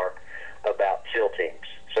we are about SEAL teams.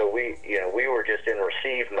 So we were just in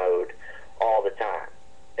receive mode all the time,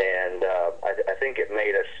 and I think it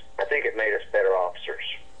made us better officers.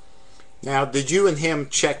 Now, did you and him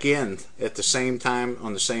check in at the same time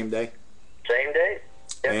on the same day? Same day.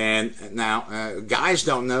 Yep. And now, guys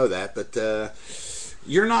don't know that, but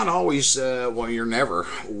you're not always, you're never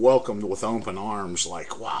welcomed with open arms.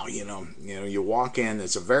 Like, wow, you walk in,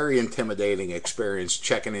 it's a very intimidating experience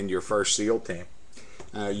checking into your first SEAL team.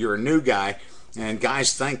 You're a new guy, and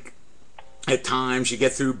guys think at times you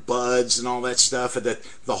get through buds and all that stuff, and that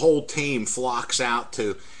the whole team flocks out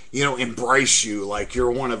to, embrace you like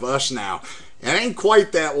you're one of us now. It ain't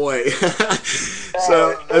quite that way.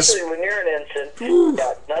 So, especially when you're an ensign, you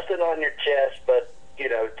got nothing on your chest but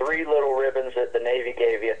 3 little ribbons that the Navy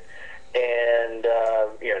gave you, and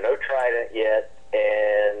no trident yet,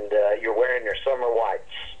 and you're wearing your summer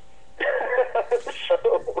whites.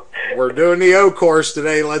 So, we're doing the O course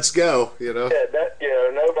today. Let's go. Yeah,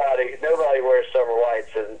 nobody wears summer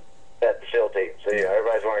whites at the SEAL team. So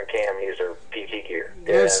everybody's wearing camis or PT gear.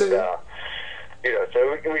 Yes, and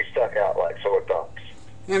so we stuck out like sore thumbs.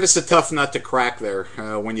 And it's a tough nut to crack there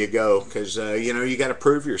when you go, because you got to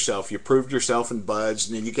prove yourself. You proved yourself in buds,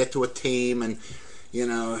 and then you get to a team, and you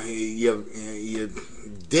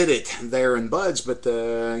did it there in buds. But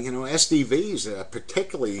SDV's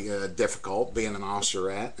particularly difficult being an officer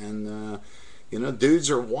at, and dudes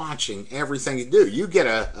are watching everything you do. You get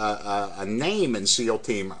a name in SEAL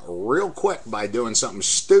team real quick by doing something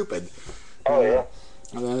stupid. Oh yeah.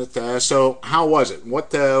 So how was it?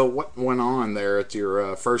 What went on there at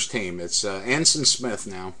your first team? It's Ensign Smith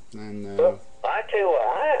now. And well, I tell you what,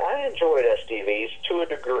 I enjoyed SDVs to a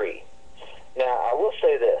degree. Now, I will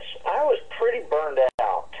say this. I was pretty burned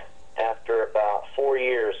out after about 4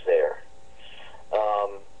 years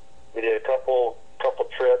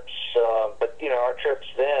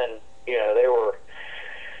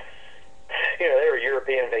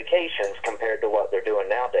certifications compared to what they're doing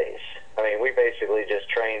nowadays. I mean, we basically just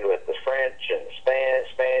trained with the French and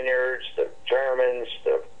Spaniards, the Germans,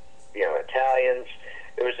 the Italians.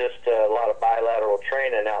 It was just a lot of bilateral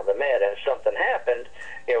training out in the Med, and if something happened,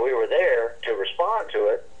 we were there to respond to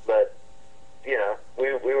it. But we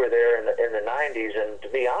were there in the 90s, and to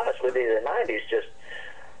be honest with you, the 90s just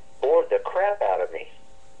bored the crap out of me.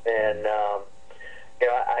 And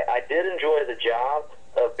I did enjoy the job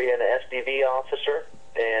of being an SDV officer,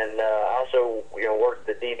 and I also worked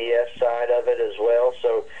the DDS side of it as well.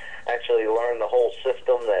 So actually learned the whole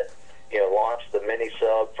system that launched the mini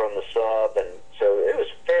sub from the sub, and so it was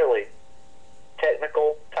fairly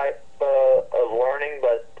technical type of learning,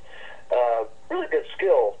 but really good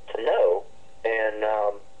skill to know. And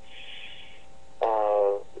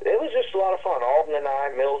it was just a lot of fun. Alden and I,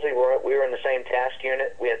 Millsy, we were in the same task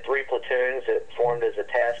unit. We had 3 platoons that formed as a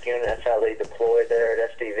task unit. That's how they deployed there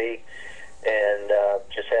at SDV, and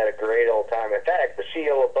just had a great old time. In fact, the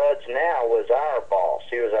CO of Buds now was our boss.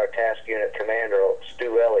 He was our task unit commander,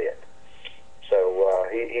 Stu Elliott. So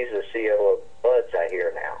he's the CO of Buds, I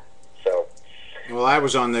hear now. So. Well, I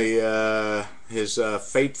was on the his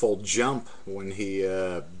fateful jump when he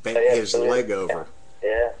bent his leg over.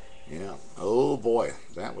 Yeah. Yeah. Oh boy,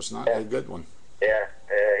 that was not a good one. Yeah.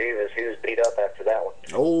 He was beat up after that one.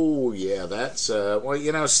 Oh yeah, that's well,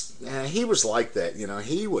 he was like that.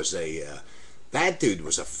 He was that dude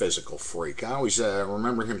was a physical freak. I always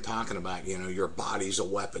remember him talking about your body's a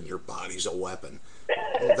weapon, your body's a weapon.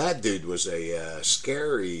 Well, that dude was a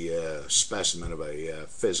scary specimen of a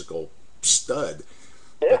physical stud.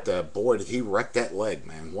 Yeah. But boy, did he wreck that leg,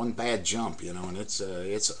 man. One bad jump, and it's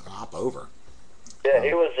a hop over. Yeah,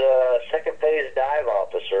 he was a second phase dive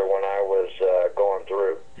officer when I was going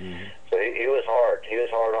through. Mm-hmm. So he was hard. He was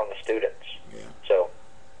hard on the students. Yeah. So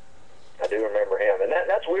I do remember him. And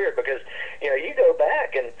that's weird because, you go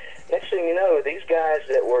back and next thing you know, these guys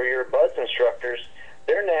that were your BUDS instructors,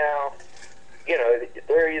 they're now,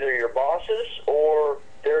 they're either your bosses or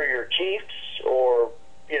they're your chiefs or,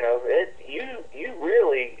 you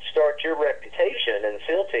really start your reputation in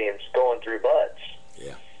SEAL teams going through BUDS.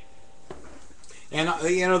 Yeah. And,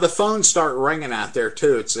 the phones start ringing out there,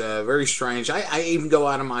 too. It's very strange. I even go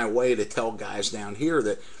out of my way to tell guys down here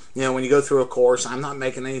that, when you go through a course, I'm not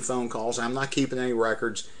making any phone calls. I'm not keeping any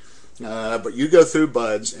records. But you go through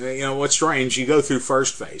BUDS. What's strange, you go through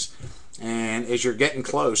first phase. And as you're getting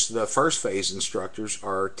close, the first phase instructors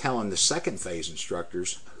are telling the second phase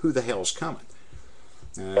instructors who the hell's coming.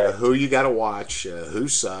 Who you got to watch, who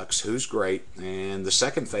sucks, who's great. And the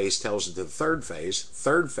second phase tells it to the third phase.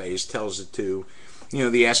 Third phase tells it to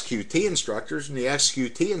the SQT instructors, and the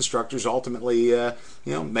SQT instructors ultimately,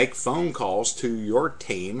 make phone calls to your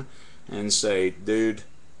team and say, dude,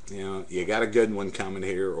 you got a good one coming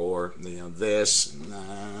here, or, this,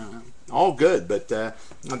 all good, but, that,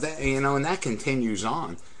 and that continues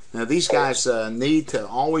on. Now, these guys need to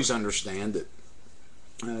always understand that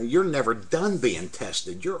you're never done being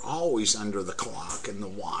tested. You're always under the clock and the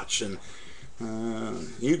watch, and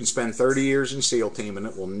you can spend 30 years in SEAL team and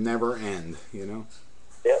it will never end,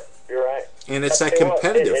 Yep, you're right. And it's that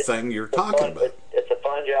competitive thing you're talking about. It's a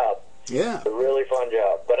fun job. Yeah. It's a really fun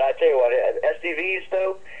job. But I tell you what, SDVs,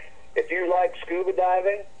 though, if you like scuba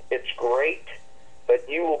diving, it's great, but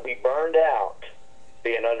you will be burned out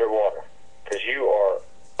being underwater because you are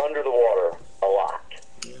under the water a lot.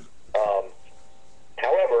 Yeah.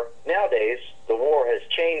 However, nowadays, the war has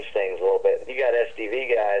changed things a little bit. You got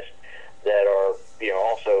SDV guys that are,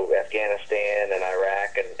 also Afghanistan and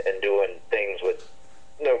Iraq and doing things with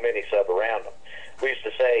no mini-sub around them. We used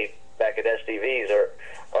to say back at SDVs,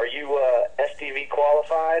 are you SDV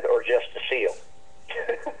qualified or just a SEAL?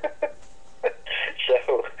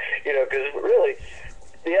 So, because really,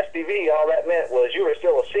 the SDV, all that meant was you were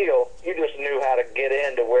still a SEAL, you just knew how to get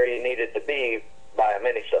into where you needed to be by a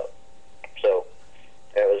mini-sub. So,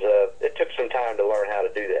 it took some time to learn how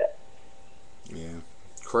to do that. Yeah.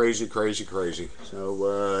 Crazy, crazy, crazy.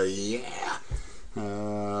 So, yeah.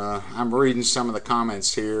 I'm reading some of the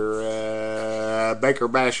comments here. Baker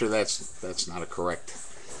Basher, that's not a correct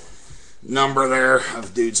number there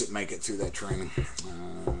of dudes that make it through that training.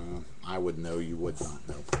 I would know, you would not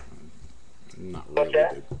know. Not really,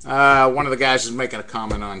 dude. One of the guys is making a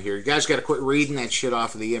comment on here. You guys got to quit reading that shit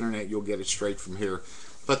off of the internet. You'll get it straight from here.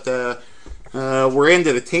 But we're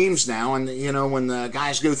into the teams now, and when the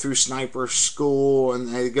guys go through sniper school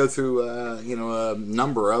and they go through a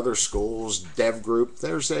number of other schools, dev group,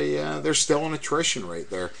 there's still an attrition rate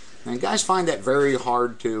there, and guys find that very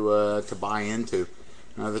hard to buy into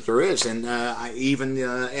that there is, and even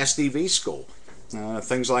SDV school,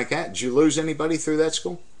 things like that. Did you lose anybody through that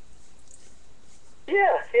school?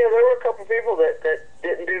 Yeah, there were a couple people that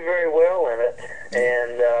didn't do very well in it,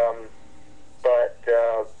 and but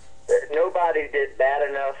nobody did bad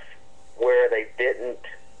enough where they didn't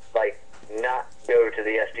like not go to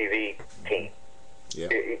the STV team. Yeah.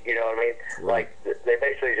 You know what I mean? Right. Like they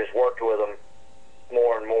basically just worked with them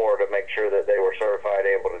more and more to make sure that they were certified,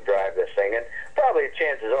 able to drive this thing. And probably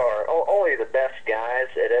chances are only the best guys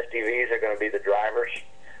at STVs are going to be the drivers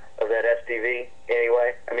of that STV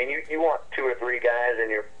anyway. I mean, you want 2 or 3 guys in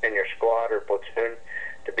your squad or platoon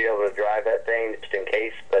to be able to drive that thing just in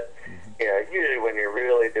case. But you know, usually when you're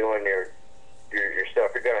really doing your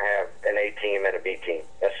stuff, you're going to have an A team and a B team.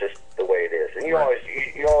 That's just the way it is. And you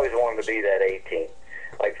always wanted to be that A team.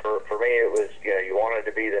 Like for me, it was, you know, you wanted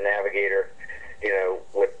to be the navigator, you know,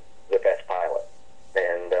 with the best pilot.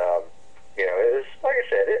 And you know, it was, like I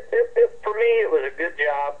said, for me it was a good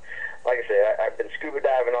job. Like I said, I've been scuba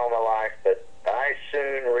diving all my life, but I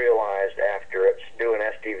soon realized after it's doing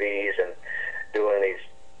STVs and doing these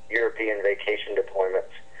European vacation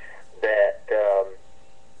deployments that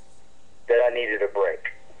that I needed a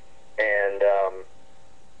break. And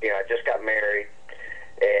you know, I just got married,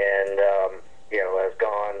 and you know, I was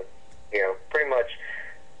gone. You know, pretty much,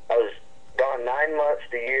 I was gone 9 months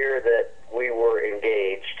the year that we were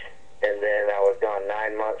engaged, and then I was gone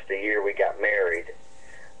 9 months the year we got married.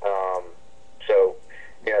 So,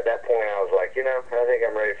 you know, at that point I was like, you know, I think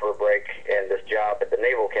I'm ready for a break, and this job at the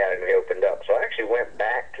Naval Academy opened up. So I actually went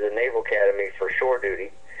back to the Naval Academy for shore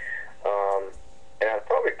duty, and I was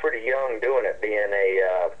probably pretty young doing it, being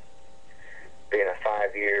a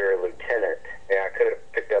 5-year lieutenant. And I could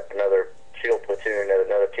have picked up another SEAL platoon at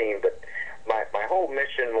another team, but my whole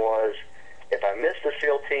mission was, if I miss the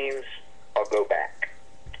SEAL teams, I'll go back.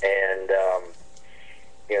 And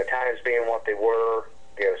you know, times being what they were,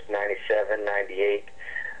 you know, it's 97, 98.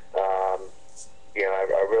 You know,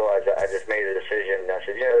 I realized I just made a decision. I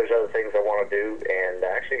said, you know, there's other things I want to do, and I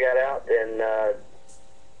actually got out in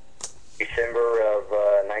December of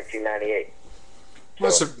 1998. Well,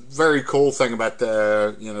 that's a very cool thing about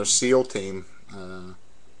the, you know, SEAL team.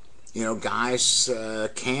 You know, guys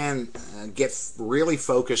can get really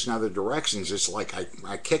focused in other directions. It's like,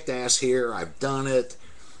 I kicked ass here, I've done it,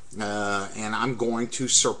 and I'm going to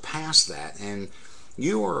surpass that. And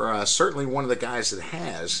you are certainly one of the guys that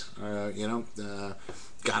has, you know,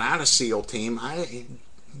 got out of SEAL team.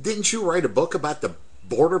 Didn't you write a book about the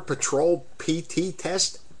Border Patrol PT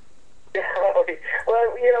test? Well,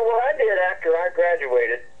 you know, what I did after I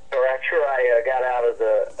graduated, or after I got out of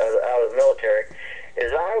the military,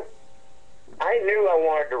 is I knew I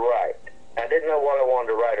wanted to write. I didn't know what I wanted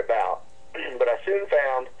to write about, but I soon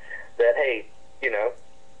found that, hey, you know,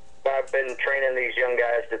 I've been training these young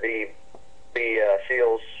guys to be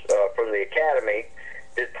SEALs from the academy.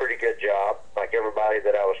 Did a pretty good job. Like, everybody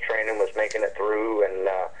that I was training was making it through, and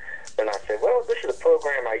then I said, well, this is the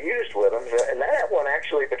program I used with them, and that one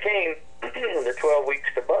actually became the 12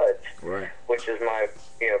 Weeks to Buds, right, which is my,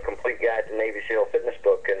 you know, complete guide to Navy SEAL fitness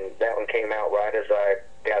book, and that one came out right as I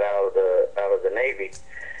got out of the Navy.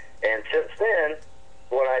 And since then,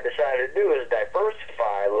 what I decided to do is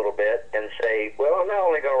diversify a little bit and say, well, I'm not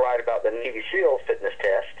only going to write about the Navy SEAL fitness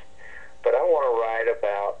test, but I want to write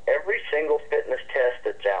about every single fitness test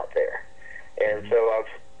that's out there. And so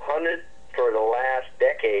I've hunted for the last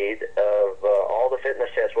decade of all the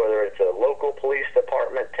fitness tests, whether it's a local police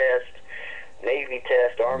department test, Navy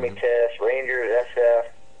test, Army test, Rangers, SF,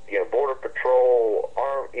 you know, Border Patrol,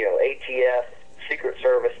 you know, ATF, Secret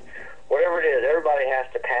Service, whatever it is, everybody has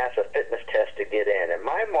to pass a fitness test to get in. And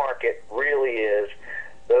my market really is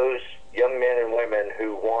those young men and women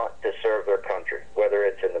who want to serve their country, whether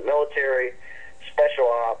it's in the military, special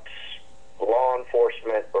ops, law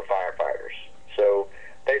enforcement, or firefighters. So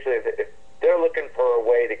basically, if they're looking for a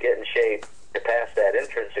way to get in shape to pass that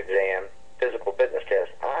entrance exam, physical fitness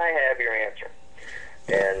test, I have your answer.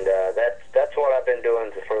 And that's what I've been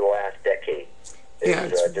doing for the last decade,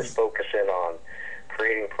 is just focusing on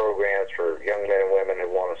creating programs for young men and women who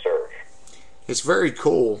want to serve. It's very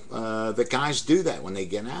cool that guys do that when they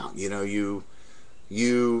get out. You know, you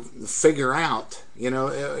figure out, you know,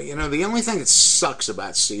 the only thing that sucks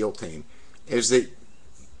about SEAL team is that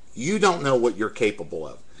you don't know what you're capable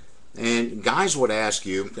of. And guys would ask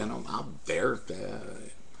you, you know, out there,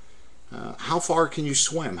 how far can you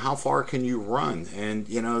swim? How far can you run? And,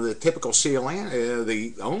 you know, the typical SEAL,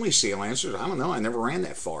 the only SEAL answer is, I don't know, I never ran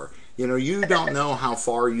that far. You know, you don't know how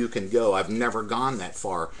far you can go. I've never gone that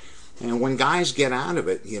far. And when guys get out of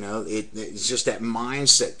it, you know, it's just that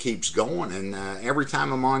mindset keeps going. And every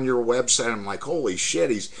time I'm on your website, I'm like, holy shit,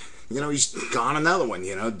 he's gone another one,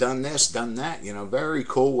 you know, done this, done that. You know, very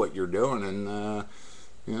cool what you're doing. And,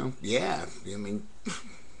 you know, yeah, I mean,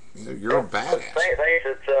 You're a badass. Thanks.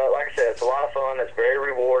 It's like I said, it's a lot of fun. It's very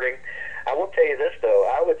rewarding. I will tell you this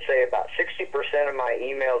though. I would say about 60% of my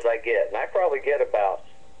emails I get, and I probably get about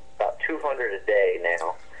 200 a day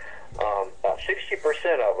now. About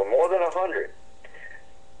 60% of them, more than 100,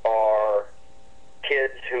 are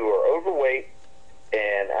kids who are overweight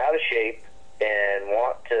and out of shape and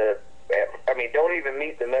want to, don't even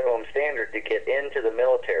meet the minimum standard to get into the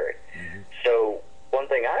military. So one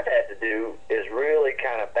thing I've had to do is really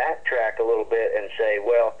kind of backtrack a little bit and say,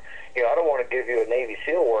 well, I don't want to give you a Navy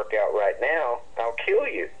SEAL workout right now. I'll kill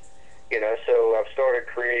you. So I've started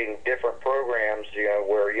creating different programs,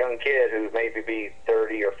 where a young kid who maybe be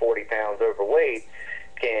 30 or 40 pounds overweight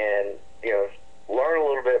can, learn a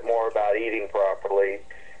little bit more about eating properly,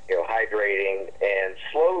 hydrating, and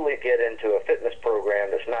slowly get into a fitness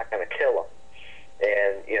program that's not going to kill them.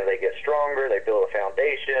 And, they get stronger, they build a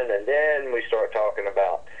foundation, and then we start talking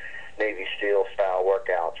about Navy SEAL style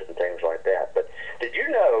workouts and things like that. But did you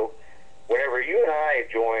know, whenever you and I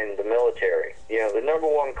joined the military, the number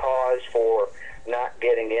one cause for not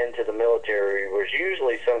getting into the military was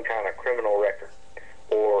usually some kind of criminal record,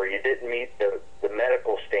 or you didn't meet the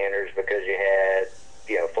medical standards because you had,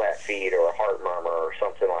 flat feet or a heart murmur or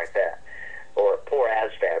something like that, or poor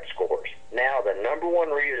ASVAB scores. Now, the number one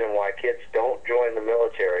reason why kids don't join the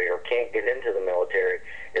military or can't get into the military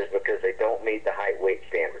is because they don't meet the height weight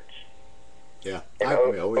standards. Yeah. And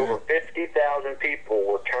over 50,000 people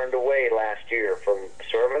were turned away last year from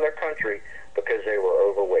serving their country because they were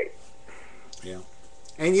overweight. Yeah.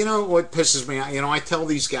 And what pisses me out, I tell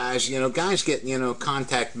these guys, guys get,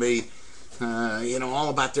 contact me, all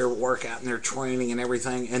about their workout and their training and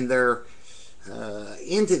everything, and they're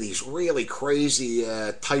into these really crazy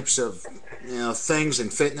types of, things in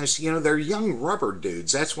fitness. They're young rubber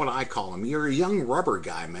dudes. That's what I call them. You're a young rubber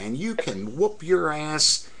guy, man. You can whoop your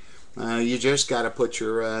ass. You just got to put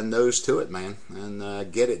your nose to it, man,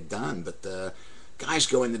 and get it done. But guys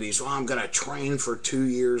go into these, I'm going to train for 2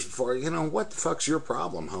 years before, what the fuck's your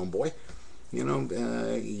problem, homeboy?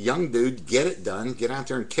 Young dude, get it done. Get out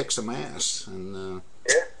there and kick some ass. And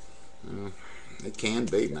it can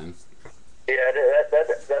be, man. Yeah,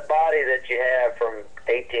 that body that you have from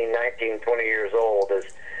 18, 19, 20 years old is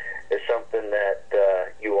something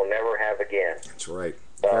that you will never have again. That's right.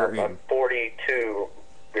 I'm 42.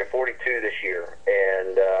 We're 42 this year,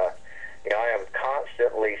 and I am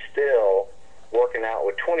constantly still working out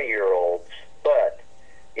with 20-year-olds. But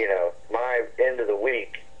my end of the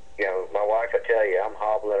week, my wife, I tell you, I'm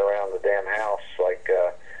hobbling around the damn house like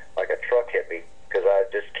a truck hit me because I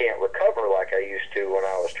just can't recover like I used to when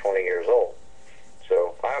I was 20 years old.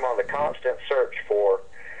 So I'm on the constant search for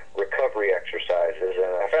recovery exercises,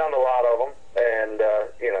 and I found a lot of them, and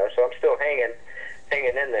so I'm still hanging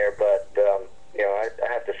in there, but.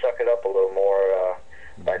 I have to suck it up a little more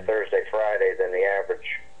by Thursday, Friday than the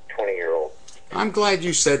average 20-year-old. I'm glad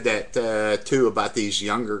you said that, too, about these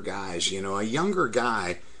younger guys. A younger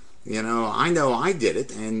guy, I know I did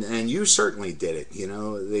it, and you certainly did it.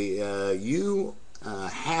 You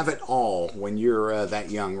have it all when you're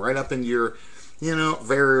that young, right up in your,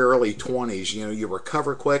 very early 20s. You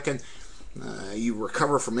recover quick, and you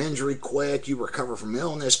recover from injury quick, you recover from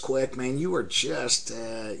illness quick, man. You are just,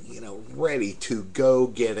 ready to go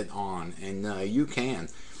get it on, and you can.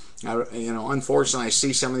 Unfortunately, I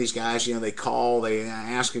see some of these guys, they call, they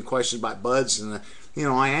asking questions about buds, and,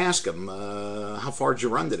 I ask them, how far did you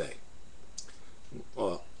run today?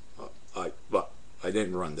 I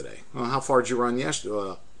didn't run today. Well, how far did you run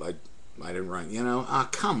yesterday? I didn't run.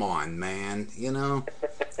 Come on, man,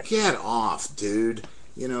 get off, dude.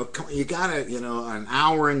 You gotta, an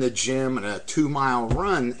hour in the gym and a 2-mile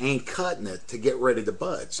run ain't cutting it to get ready to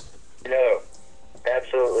buds. No,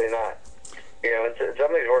 absolutely not. And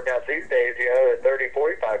some of these workouts these days, they're 30,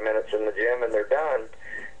 45 minutes in the gym and they're done.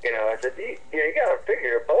 I said, you gotta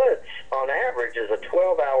figure buds on average is a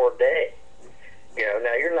 12-hour day.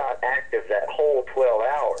 Now you're not active that whole 12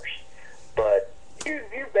 hours, but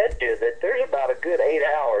you bet you that there's about a good 8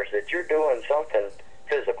 hours that you're doing something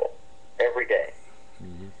physical every day.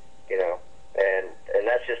 And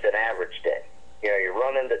that's just an average day. You're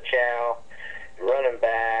running to chow, you're running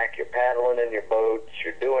back, you're paddling in your boats,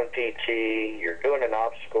 you're doing PT, you're doing an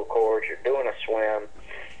obstacle course, you're doing a swim.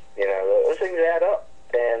 Those things add up,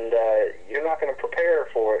 and you're not going to prepare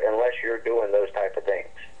for it unless you're doing those type of things.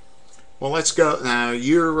 Well, let's go. Now,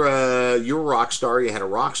 you're a rock star. You had a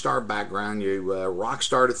rock star background. You rock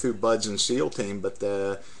started through Buds and SEAL Team, but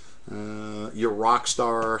your rock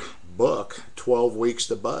star book, 12 Weeks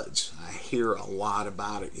to Buds. I hear a lot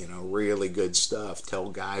about it, really good stuff. Tell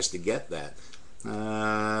guys to get that.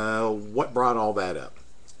 What brought all that up?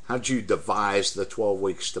 how'd you devise the 12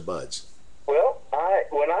 weeks to buds? Well,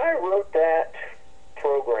 when I wrote that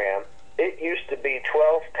program, it used to be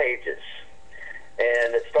 12 pages.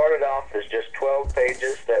 And it started off as just 12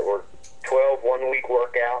 pages that were 12 one-week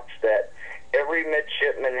workouts that every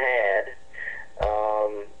midshipman had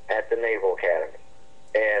at the Naval Academy.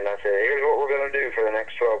 And I said, here's what we're going to do for the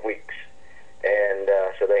next 12 weeks. And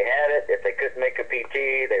so they had it. If they couldn't make a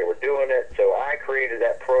PT, they were doing it. So I created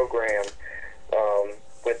that program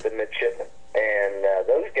with the midshipmen. And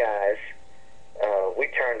those guys, we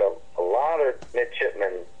turned a lot of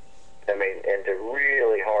midshipmen, I mean, into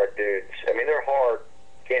really hard dudes. I mean, they're hard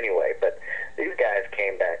anyway, but these guys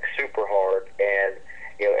came back super hard. And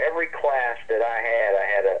you know, every class that I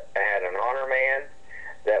had an honor man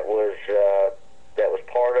that was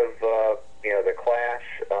part of you know, the class.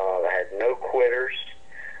 I had no quitters,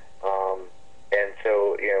 and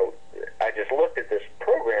so you know, I just looked at this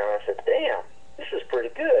program and I said, "Damn, this is pretty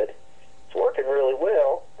good. It's working really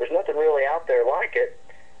well. There's nothing really out there like it.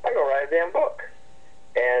 I'm gonna write a damn book."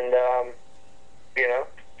 And you know,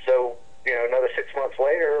 so you know, another 6 months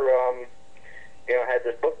later, you know, I had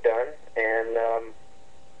this book done, and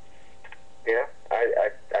you know,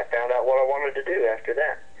 I found out what I wanted to do after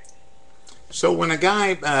that. So when a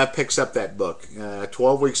guy picks up that book,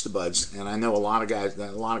 12 Weeks to Buds, and I know a lot of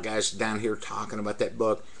guys down here talking about that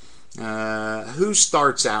book, who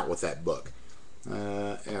starts out with that book?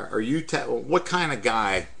 Are you? What kind of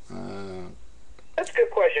guy? That's a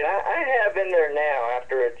good question. I have in there now,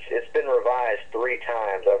 after it's been revised 3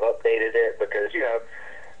 times. I've updated it because, you know,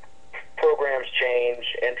 programs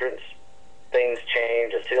change, entrance things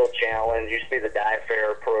change. A SEAL Challenge used to be the Die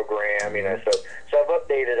Fair program, you know. So I've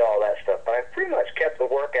updated all that stuff. But I've pretty much kept the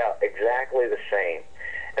workout exactly the same.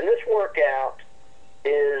 And this workout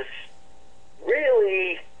is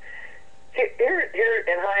really, here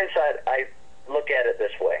in hindsight, I look at it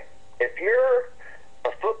this way. If you're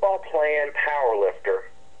a football playing powerlifter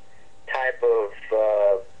type of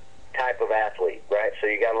athlete, right? So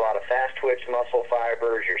you got a lot of fast twitch muscle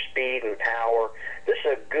fibers, your speed and power. This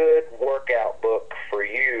is a good workout book for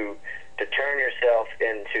you to turn yourself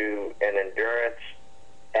into an endurance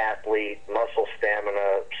athlete, muscle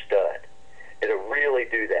stamina stud. It'll really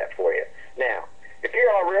do that for you. Now, if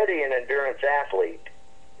you're already an endurance athlete,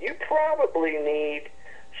 you probably need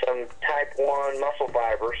some type 1 muscle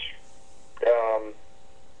fibers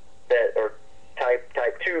that are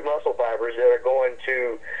type 2 muscle fibers that are going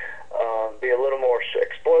to be a little more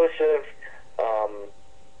explosive, a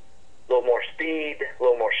little more speed, a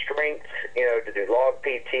little more strength, you know, to do log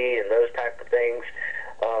PT and those type of things.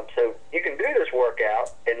 So you can do this workout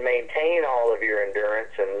and maintain all of your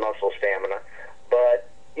endurance and muscle stamina, but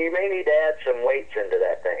you may need to add some weights into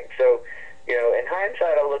that thing. So, you know, in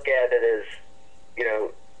hindsight, I look at it as, you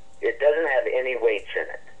know, it doesn't have any weights in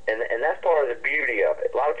it. And that's part of the beauty of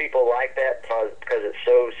it. A lot of people like that because it's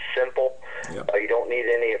so simple. Yep. You don't need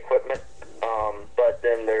any equipment. But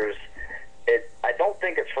then I don't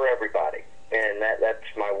think it's for everybody. And that's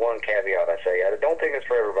my one caveat I say. I don't think it's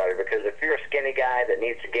for everybody, because if you're a skinny guy that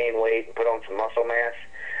needs to gain weight and put on some muscle mass,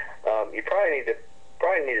 you probably need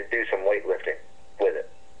to do some weightlifting with it.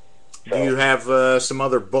 So, do you have some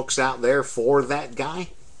other books out there for that guy?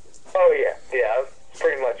 Oh, yeah. I've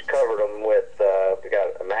pretty much covered them with, we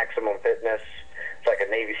got a Maximum Fitness. It's like a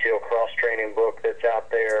Navy SEAL cross-training book that's out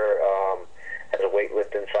there. Has a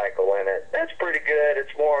weightlifting cycle in it. That's pretty good.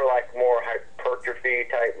 It's more hypertrophy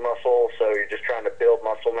type muscle, so you're just trying to build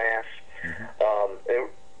muscle mass.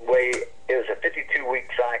 It was a 52-week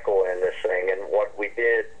cycle in this thing, and what we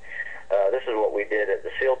did, this is what we did at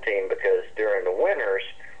the SEAL team, because during the winters,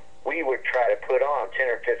 we would try to put on 10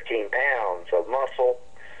 or 15 pounds of muscle,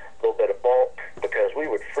 a little bit of bulk, because we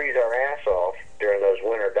would freeze our ass off during those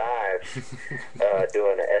winter dives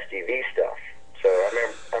doing the STV stuff. So I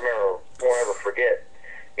remember, won't ever forget,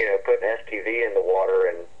 you know, putting STV in the water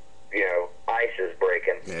and, you know, ice is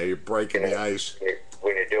breaking. Yeah, you're breaking the ice.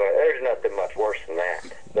 When you're doing it, there's nothing much worse than that.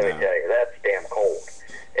 Let me tell you, that's damn cold.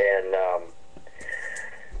 And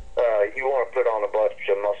you want to put on a bunch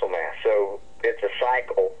of muscle mass. So it's a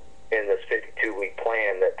cycle in this 52-week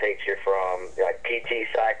plan that takes you from, like, PT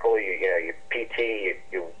cycle, you PT,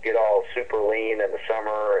 you get all super lean in the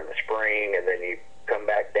summer and the spring, and then you come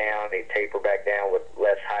back down, you taper back down with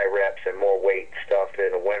less high reps and more weight stuff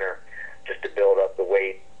in the winter, just to build up the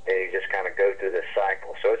weight, and you just kind of go through this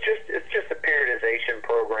cycle. So it's just a periodization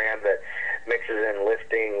program that mixes in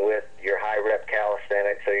lifting with your high rep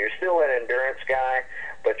calisthenics. So you're still an endurance guy,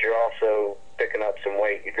 but you're also picking up some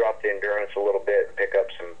weight. You drop the endurance a little bit and pick up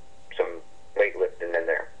some weightlifting in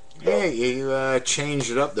there. So, yeah, you change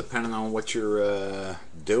it up depending on what you're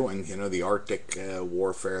doing, you know, the Arctic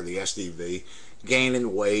warfare, the SDV,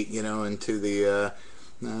 gaining weight, you know, into the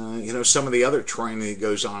you know, some of the other training that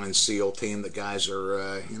goes on in SEAL team. The guys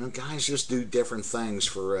are, you know, guys just do different things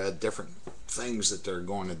for different things that they're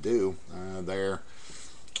going to do there.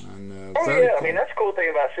 And, oh very yeah, cool. I mean that's the cool thing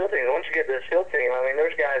about SEAL teams. Once you get to the SEAL team, I mean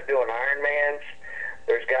there's guys doing Ironmans,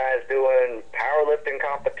 there's guys doing powerlifting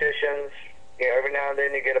competitions. You know, every now and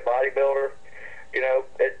then you get a bodybuilder. You know,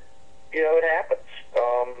 it happens.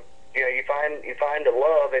 You know, you find a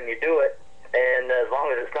love and you do it, and as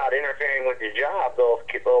long as it's not interfering with your job,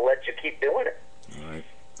 they'll let you keep doing it. All right.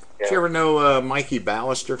 Yeah. Did you ever know Mikey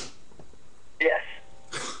Ballister? Yes.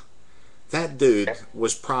 That dude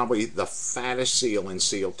was probably the fattest SEAL in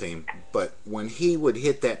SEAL team, but when he would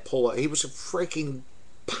hit that pull-up, he was a freaking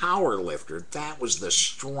power lifter. That was the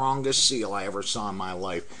strongest SEAL I ever saw in my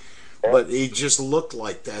life. But he just looked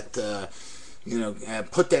like that, you know,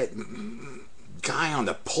 put that guy on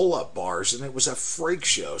the pull-up bars, and it was a freak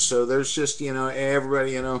show. So there's just, you know,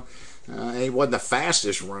 everybody, you know, he wasn't the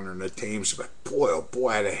fastest runner in the teams, but boy, oh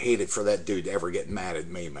boy, I'd have hated for that dude to ever get mad at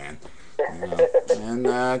me, man. You know? And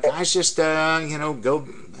guys just, you know, go,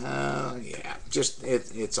 yeah, just,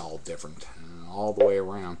 it's all different, all the way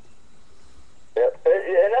around. Yep.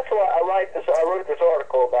 And that's why I wrote this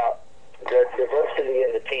article about the diversity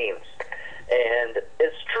in the teams. And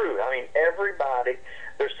it's true. I mean,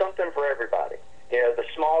 there's something for everybody. You know, the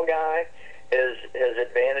small guy has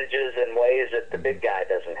advantages in ways that the big guy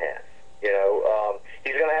doesn't have. You know,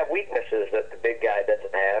 he's going to have weaknesses that the big guy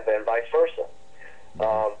doesn't have, and vice versa.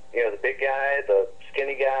 You know, the big guy, the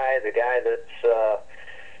skinny guy, the guy that's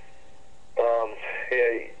you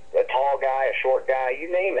know, a tall guy, a short guy,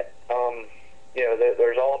 you name it. You know,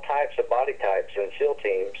 there's all types of body types in SEAL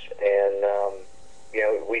teams, and you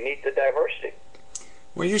know, we need the diversity.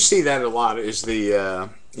 Well, you see that a lot as the,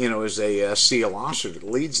 you know, as a SEAL officer that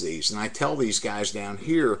leads these. And I tell these guys down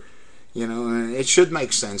here, you know, and it should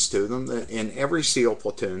make sense to them that in every SEAL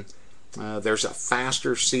platoon, there's a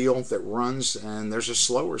faster SEAL that runs, and there's a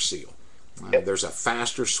slower SEAL. There's a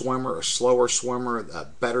faster swimmer, a slower swimmer, a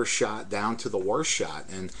better shot, down to the worst shot.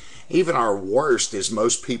 And even our worst is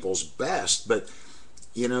most people's best. But,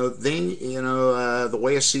 you know, then, you know, the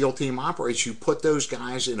way a SEAL team operates, you put those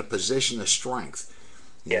guys in a position of strength.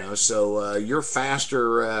 You know, so your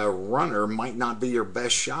faster runner might not be your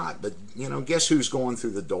best shot, but, you know, guess who's going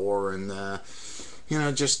through the door, and, you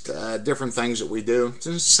know, just different things that we do. It's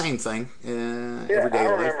the same thing every day. I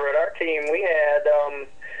remember at our team we had,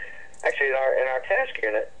 actually in our task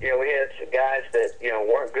unit, you know, we had some guys that, you know,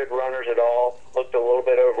 weren't good runners at all, looked a little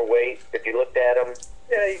bit overweight. If you looked at them,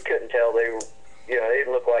 yeah, you couldn't tell they were, you know, they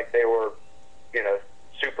looked like they were, you know,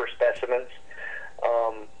 super specimens.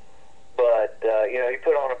 But, you know, he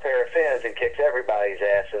put on a pair of fins and kicks everybody's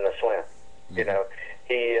ass in the swim. Mm-hmm. You know,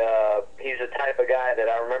 he's the type of guy that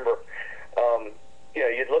I remember, you know,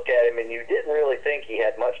 you'd look at him and you didn't really think he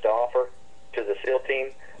had much to offer to the SEAL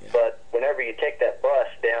team. Yeah. But whenever you take that bus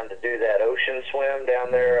down to do that ocean swim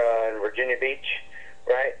down there in Virginia Beach,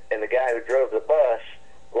 right, and the guy who drove the bus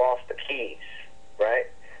lost the keys, right?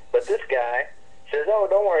 But this guy says, oh,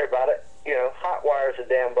 don't worry about it. You know, hot wires the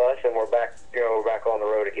damn bus, and we're back, you know, we're back on the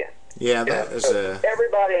road again. Yeah, that is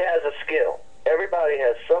everybody has a skill. Everybody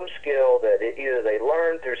has some skill that either they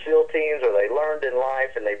learned through SEAL teams or they learned in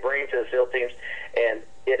life and they bring to the SEAL teams, and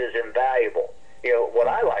it is invaluable. You know, what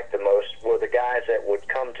I liked the most were the guys that would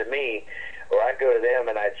come to me, or I'd go to them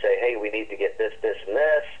and I'd say, hey, we need to get this, this, and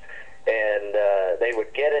this, and they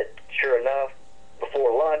would get it, sure enough,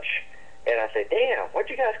 before lunch, and I'd say, damn, where'd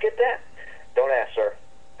you guys get that? Don't ask, sir.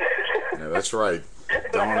 No, that's right.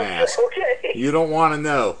 Don't ask. Okay. You don't want to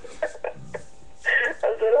know. I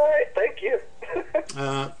said, all right, thank you.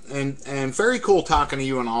 And very cool talking to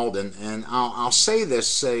you in Alden. And I'll say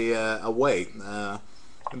this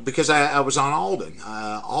because I was on Alden.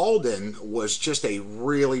 Alden was just a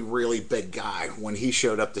really, really big guy when he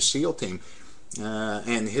showed up to SEAL team.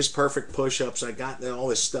 And his perfect push-ups, I got all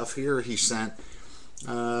this stuff here he sent.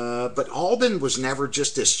 But Alden was never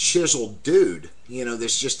just this chiseled dude, you know,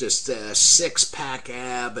 this six-pack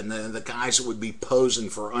ab, and the guys that would be posing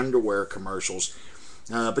for underwear commercials,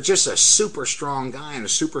 but just a super strong guy and a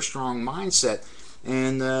super strong mindset.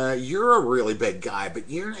 And you're a really big guy, but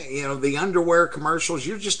you know, the underwear commercials,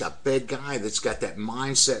 you're just a big guy that's got that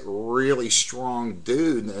mindset, really strong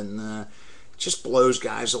dude, and just blows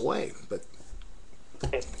guys away. But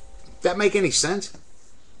that make any sense?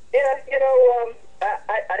 Yeah, you know,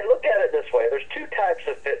 I look at it this way. There's two types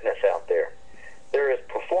of fitness out there. There is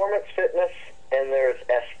performance fitness and there's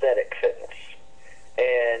aesthetic fitness.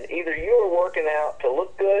 And either you are working out to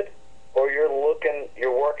look good or you're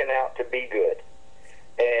working out to be good.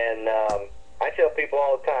 And I tell people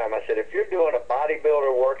all the time, I said, if you're doing a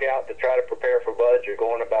bodybuilder workout to try to prepare for buds, you're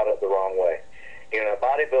going about it the wrong way. You know, a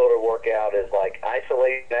bodybuilder workout is like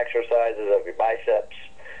isolating exercises of your biceps.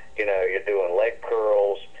 You know, you're doing leg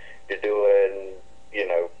curls, you're doing, you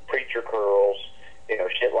know, preacher curls, you know,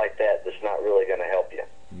 shit like that that's not really going to help you.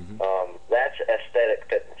 That's aesthetic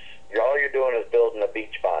fitness. All you're doing is building a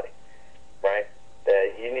beach body, right?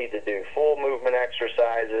 You need to do full movement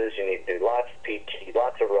exercises. You need to do lots of PT,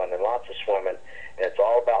 lots of running, lots of swimming, and it's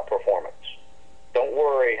all about performance. Don't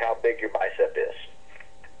worry how big your bicep is.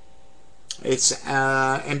 It's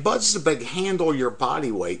and buds is a big handle your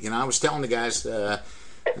body weight. You know, I was telling the guys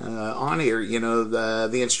on here, you know,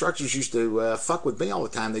 the instructors used to fuck with me all the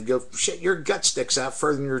time. They'd go, shit, your gut sticks out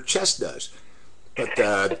further than your chest does.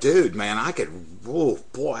 But dude, man, I could, oh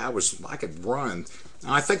boy, I could run.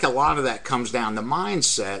 And I think a lot of that comes down to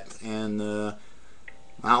mindset, and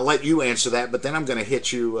I'll let you answer that, but then I'm going to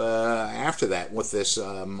hit you after that with this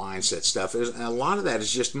mindset stuff. A lot of that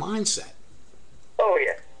is just mindset. Oh,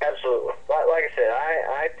 yeah, absolutely. Like I said,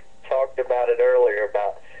 I talked about it earlier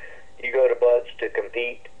about you go to buds to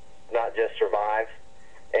compete, not just survive.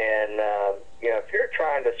 And, you know, if you're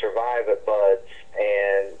trying to survive at buds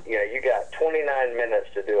and, you know, you got 29 minutes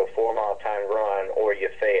to do a 4-mile time run or you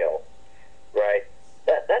fail, right?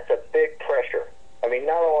 That's a big pressure. I mean,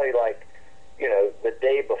 not only like, you know, the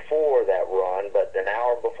day before that run, but an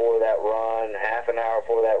hour before that run, half an hour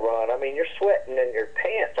before that run. I mean, you're sweating in your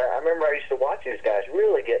pants. I remember I used to watch these guys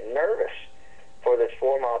really get nervous for this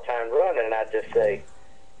 4-mile time run, and I'd just say,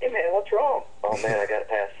 hey, man, what's wrong? Oh, man, I got to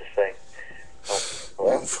pass this thing.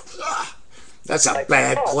 Well, that's a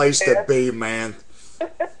bad place to be, man. I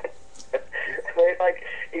mean, like,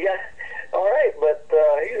 you got, all right, but,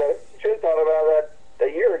 you know, you should have thought about that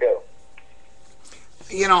a year ago.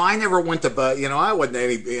 You know, I never went to bud. You know, I wasn't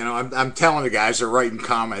any. You know, I'm telling the guys that are writing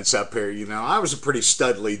comments up here. You know, I was a pretty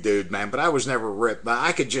studly dude, man, but I was never ripped. But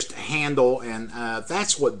I could just handle, and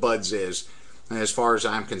that's what buds is, as far as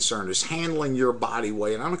I'm concerned, is handling your body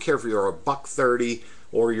weight. And I don't care if you're a $130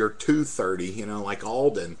 or you're 230. You know, like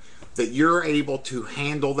Alden, that you're able to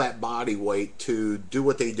handle that body weight to do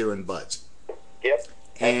what they do in buds. Yep.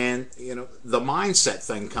 And you know, the mindset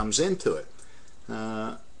thing comes into it.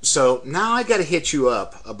 So now I got to hit you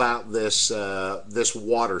up about this this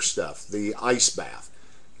water stuff, the ice bath.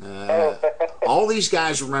 All these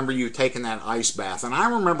guys remember you taking that ice bath, and I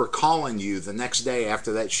remember calling you the next day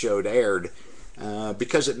after that show aired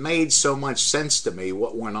because it made so much sense to me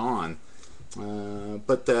what went on.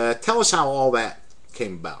 But tell us how all that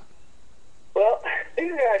came about. Well,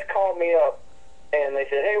 these guys called me up and they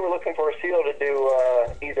said, hey, we're looking for a SEAL to do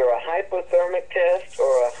either a hypothermic test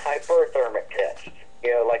or a hyperthermic test. You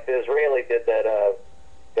know, like the Israeli did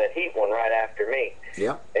that heat one right after me.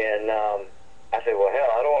 Yeah. And I said, well, hell,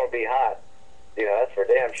 I don't want to be hot. You know, that's for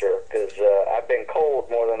damn sure, because I've been cold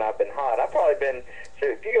more than I've been hot. I've probably been, so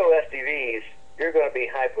if you go STVs, you're going to be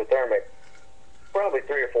hypothermic probably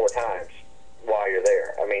 3 or 4 times while you're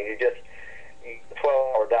there. I mean,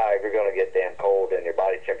 12-hour dive, you're going to get damn cold, and your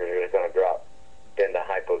body temperature is going to drop into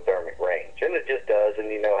hypothermic range. And it just does, and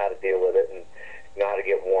you know how to deal with it, and know how to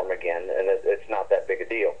get warm again, and it's not that big a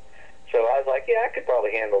deal. So I was like, yeah, I could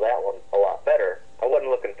probably handle that one a lot better. I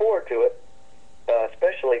wasn't looking forward to it,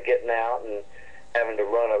 especially getting out and having to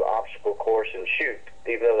run an obstacle course and shoot,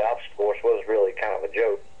 even though the obstacle course was really kind of a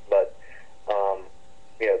joke. But,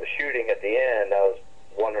 you know, the shooting at the end, I was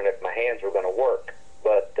wondering if my hands were going to work.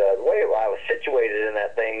 But the way I was situated in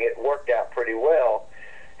that thing, it worked out pretty well.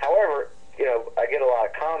 However, you know, I get a lot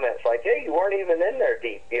of comments like, hey, you weren't even in there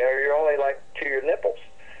deep. You know, you're only like to your nipples.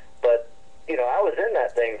 But, you know, I was in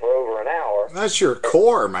that thing for over an hour. That's your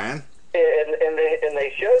core, man. And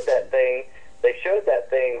they showed that thing. They showed that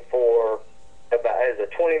thing for about as a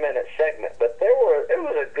 20-minute segment. But it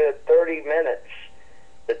was a good 30 minutes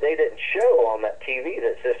that they didn't show on that TV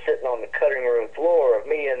that's just sitting on the cutting room floor of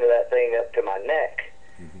me into that thing up to my neck.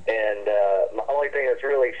 And the only thing that's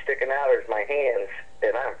really sticking out is my hands,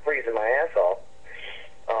 and I'm freezing my ass off.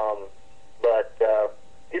 But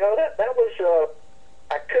you know, that was,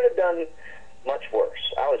 I could have done much worse.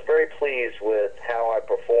 I was very pleased with how I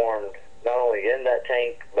performed, not only in that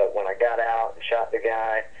tank, but when I got out and shot the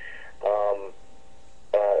guy.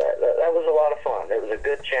 That was a lot of fun. It was a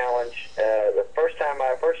good challenge. The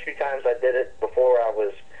first few times I did it before I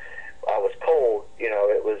was cold, you know,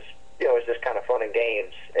 it was just kind of fun and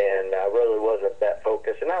games, and I really wasn't that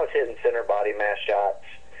focused. And I was hitting center body mass shots,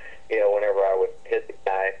 you know, whenever I would hit the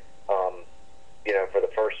guy, you know, for the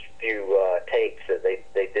first few takes that they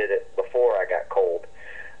did it before I got cold.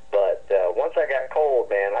 But once I got cold,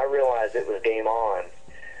 man, I realized it was game on,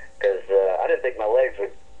 because I didn't think my legs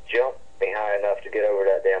would jump me high enough to get over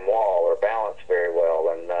that damn wall or balance very well.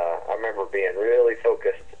 And I remember being really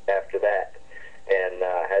focused after that, and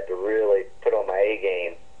had to really put on my A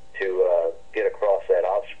game to get across that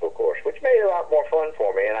obstacle course, which made it a lot more fun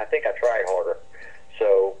for me, and I think I tried harder.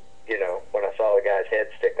 So, you know, when I saw the guy's head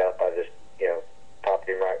stick up, I just, you know, popped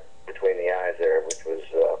him right between the eyes there, which was,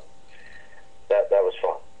 that was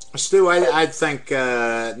fun. Stu, I'd think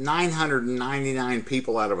 999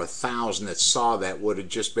 people out of 1,000 that saw that would have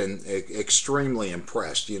just been extremely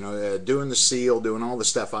impressed. You know, doing the SEAL, doing all the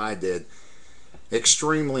stuff I did,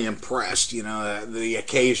 extremely impressed. You know, the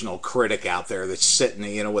occasional critic out there that's sitting,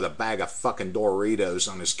 you know, with a bag of fucking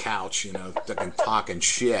Doritos on his couch, you know, talking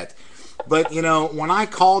shit. But, you know, when I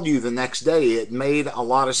called you the next day, it made a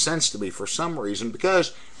lot of sense to me for some reason,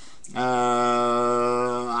 because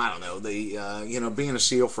I don't know, you know, being a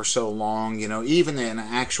SEAL for so long, you know, even an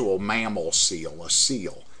actual mammal SEAL, a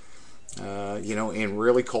SEAL, you know, in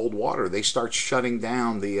really cold water, they start shutting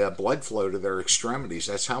down the blood flow to their extremities.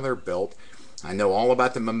 That's how they're built. I know all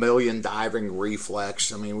about the mammalian diving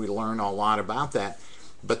reflex. I mean, we learn a lot about that.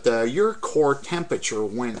 But your core temperature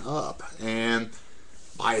went up, and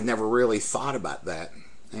I had never really thought about that.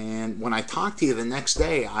 And when I talked to you the next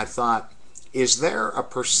day, I thought, is there a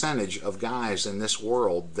percentage of guys in this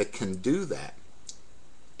world that can do that?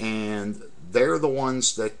 And they're the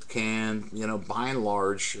ones that can, you know, by and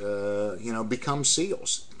large, you know, become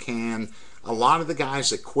SEALs. Can a lot of the guys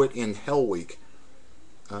that quit in Hell Week,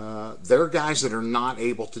 they're guys that are not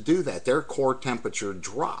able to do that. Their core temperature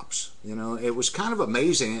drops. You know, it was kind of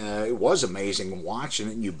amazing. It was amazing watching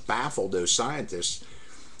it, and you baffled those scientists.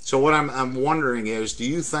 So what I'm wondering is, do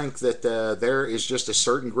you think that there is just a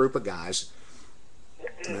certain group of guys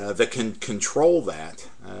that can control that,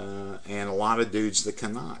 and a lot of dudes that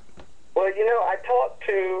cannot? Well, you know, I talked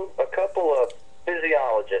to a couple of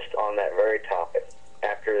physiologists on that very topic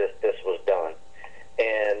after this was done.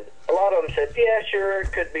 And a lot of them said, yeah, sure,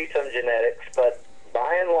 it could be some genetics, but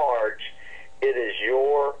by and large, it is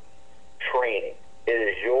your training. It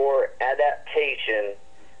is your adaptation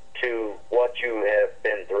to what you have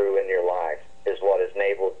been through in your life is what has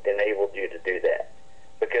enabled you to do that.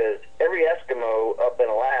 Because every Eskimo up in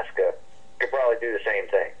Alaska could probably do the same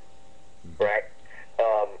thing, right?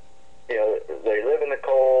 You know, they live in the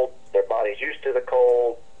cold, their body's used to the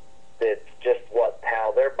cold. It's just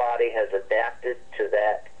how their body has adapted to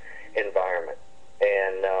that environment.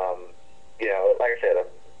 And, you know, like I said, I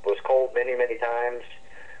was cold many, many times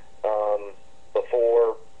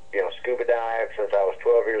before, you know, scuba dive since I was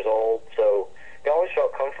 12 years old. So I always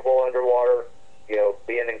felt comfortable underwater, you know,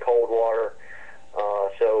 being in cold water.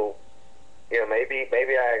 So, you know, maybe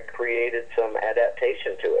I created some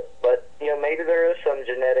adaptation to it. But, you know, maybe there is some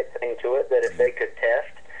genetic thing to it that if they could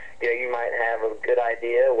test, you know, you might have a good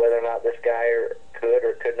idea whether or not this guy could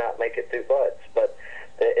or could not make it through buds. But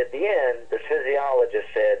at the end, the physiologist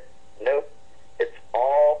said, nope, it's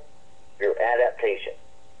all your adaptation,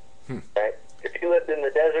 right? If you lived in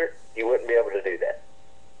the desert, you wouldn't be able to do that,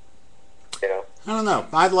 you know? I don't know.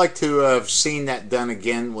 I'd like to have seen that done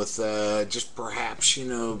again with just perhaps, you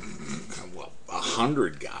know, well,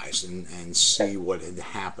 100 guys and see what had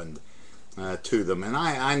happened to them. And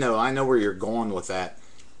I know where you're going with that.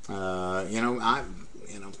 You know, I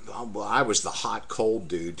was the hot cold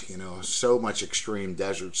dude. You know, so much extreme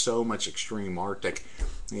desert, so much extreme Arctic.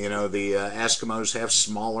 You know, the Eskimos have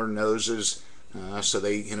smaller noses, so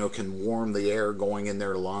they, you know, can warm the air going in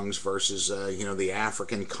their lungs versus you know, the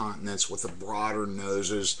African continents with the broader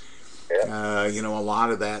noses. You know, a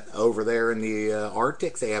lot of that over there in the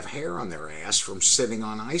Arctic, they have hair on their ass from sitting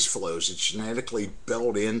on ice floes. It's genetically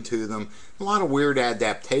built into them. A lot of weird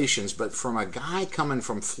adaptations, but from a guy coming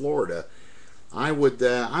from Florida, I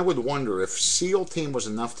would wonder if SEAL Team was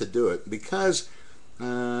enough to do it, because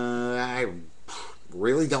I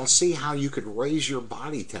really don't see how you could raise your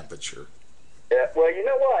body temperature. Yeah, well, you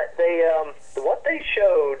know what? What they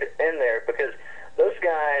showed in there, because those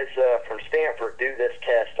guys from Stanford do this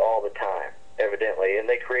test all the time, evidently, and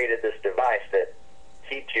they created this device that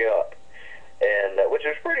heats you up, and which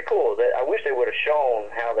was pretty cool. That I wish they would have shown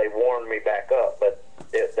how they warmed me back up, but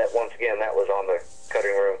that once again, that was on the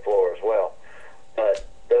cutting room floor as well. But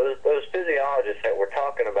those physiologists that we're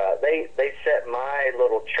talking about, they set my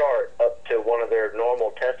little chart up to one of their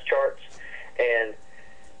normal test charts, and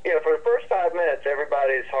you know, for the first 5 minutes,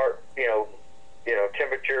 everybody's heart, you know,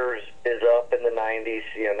 temperatures is up in the 90s,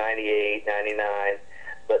 you know, 98, 99.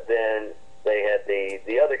 But then they had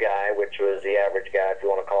the other guy, which was the average guy, if you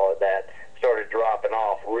want to call it that, started dropping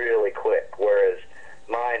off really quick, whereas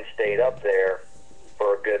mine stayed up there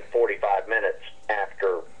for a good 45 minutes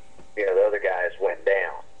after, you know, the other guys went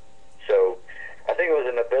down. So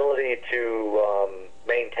to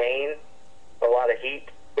maintain a lot of heat,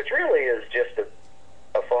 which really is just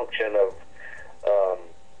a function of,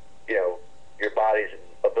 your body's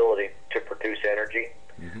ability to produce energy.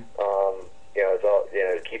 Mm-hmm. It's all,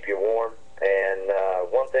 to keep you warm. And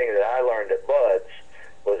one thing that I learned at Buds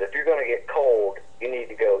was if you're going to get cold, you need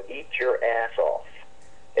to go eat your ass off.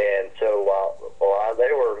 And so while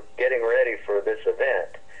they were getting ready for this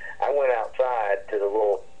event, I went outside to the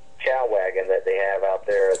little chow wagon that they have out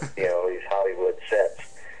there at these Hollywood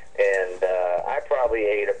sets, and I probably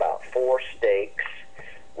ate about 4 steaks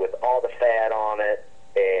with all the fat on it,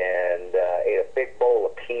 and ate a big bowl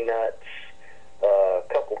of peanuts, a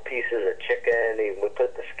couple pieces of chicken, even we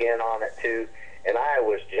put the skin on it too, and I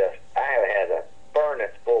had a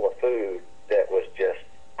furnace full of food that was just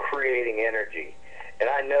creating energy. And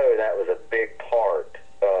I know that was a big part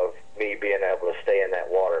of me being able to stay in that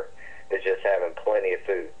water, is just having plenty of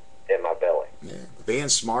food in my belly. Yeah, being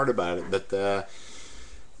smart about it. But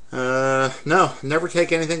no, never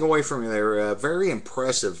take anything away from you. They're very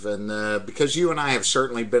impressive. And because you and I have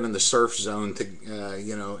certainly been in the surf zone,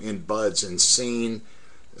 in Buds, and seen,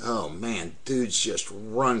 oh man, dudes just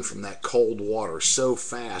run from that cold water so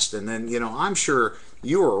fast. And then, I'm sure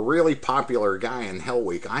you were a really popular guy in Hell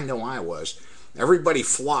Week. I know I was. Everybody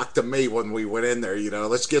flocked to me when we went in there,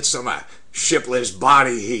 let's get some Shipley's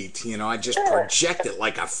body heat. I just project it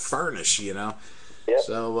like a furnace, Yep.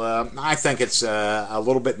 So I think it's a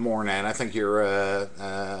little bit more than that. I think you're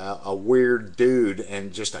a weird dude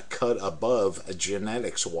and just a cut above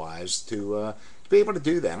genetics-wise to be able to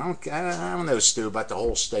do that. I don't know, Stu, about the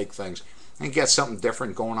whole steak things. I think you got something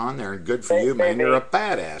different going on there, and good for you, man. You're a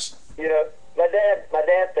badass. My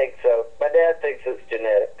dad thinks so. My dad thinks it's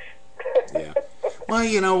genetics. Yeah.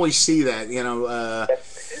 Well, we see that, he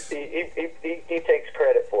takes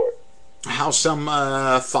credit for it. How some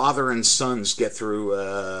father and sons get through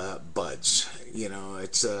Buds.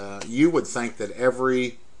 It's you would think that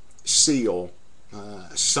every SEAL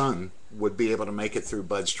son would be able to make it through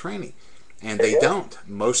Buds training, and they don't.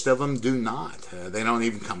 Most of them do not. They don't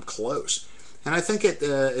even come close. And I think it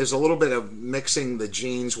is a little bit of mixing the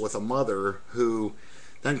genes with a mother who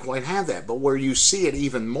doesn't quite have that. But where you see it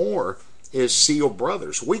even more is SEAL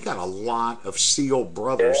brothers. We got a lot of SEAL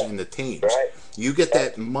brothers in the teams. Right. You get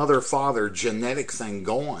that mother-father genetic thing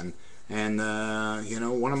going, and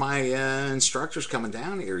one of my instructors coming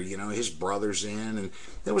down here, his brother's in, and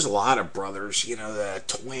there was a lot of brothers, the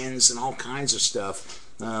twins and all kinds of stuff.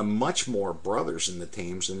 Much more brothers in the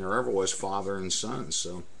teams than there ever was father and son.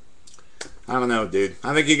 So I don't know, dude.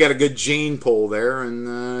 I think you got a good gene pool there, and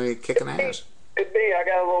you're kicking ass. Could be. I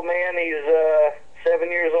got a little man. He's 7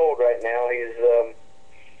 years old right now. He's,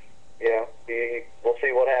 we'll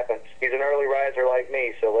see what happens. He's an early riser like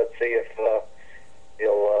me, so let's see if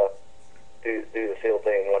he'll do the SEAL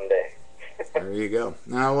thing one day. There you go.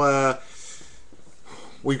 Now,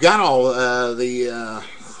 we've got all I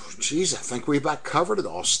think we about covered it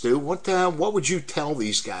all, Stu. What would you tell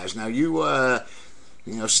these guys? Now,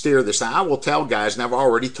 steer this. I will tell guys, and I've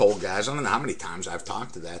already told guys, I don't know how many times I've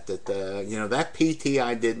talked to that that PT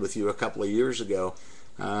I did with you a couple of years ago,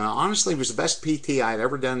 honestly, was the best PT I'd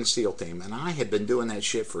ever done in SEAL team, and I had been doing that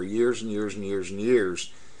shit for years and years and years and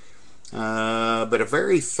years. But a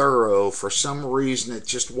very thorough, for some reason, it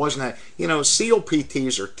just wasn't SEAL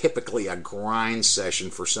PTs are typically a grind session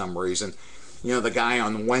for some reason. The guy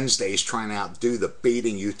on Wednesdays trying to outdo the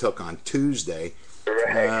beating you took on Tuesday.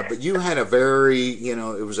 Right. But you had a very, it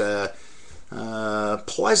was a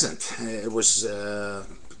pleasant, it was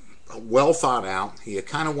well thought out. You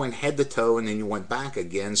kind of went head to toe, and then you went back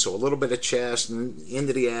again, so a little bit of chest, and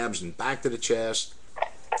into the abs, and back to the chest.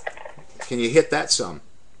 Can you hit that some?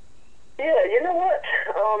 Yeah, you know what?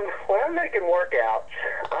 When I'm making workouts,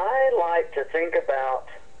 I like to think about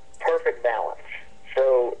perfect balance.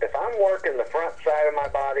 So if I'm working the front side of my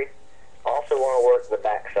body, I also want to work the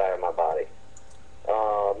back side of my body.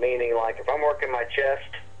 Meaning, like, if I'm working my chest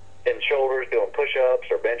and shoulders doing push-ups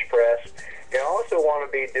or bench press, I also want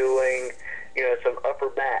to be doing, some upper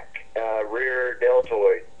back, rear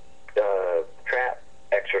deltoid, trap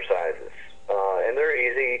exercises. And they're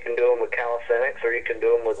easy. You can do them with calisthenics, or you can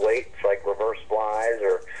do them with weights like reverse flies,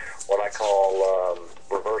 or what I call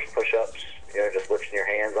reverse push-ups. Just lifting your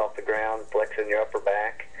hands off the ground, flexing your upper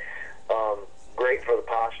back. Great for the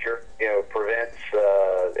posture. Prevents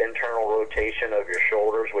internal rotation of your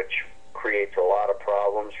shoulders, which creates a lot of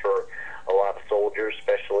problems for a lot of soldiers,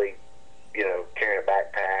 especially carrying a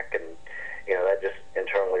backpack, and that just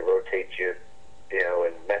internally rotates you,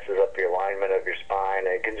 and messes up your alignment of your spine.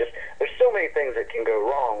 And it can there's so many things that can go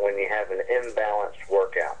wrong when you have an imbalanced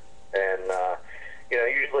workout. And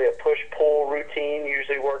usually a push-pull pull routine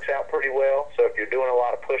usually works out pretty well. So if you're doing a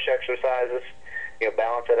lot of push exercises,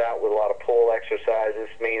 balance it out with a lot of pull exercises,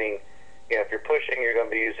 meaning, if you're pushing, you're going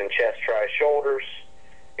to be using chest, tris, shoulders.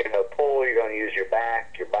 Pull, you're going to use your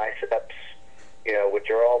back, your biceps, which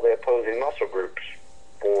are all the opposing muscle groups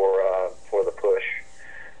for the push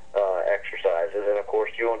exercises. And of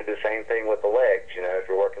course, you want to do the same thing with the legs. If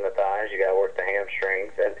you're working the thighs, you got to work the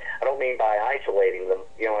hamstrings. And I don't mean by isolating them.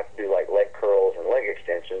 You don't have to do like leg curls and leg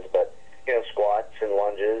extensions, but squats and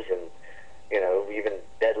lunges and even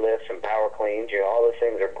deadlifts and power cleans. All those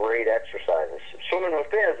things are great exercises. Swimming with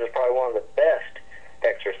fins is probably one of the best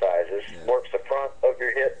exercises. Yeah. Works the front of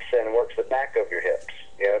your hips and works the back of your hips.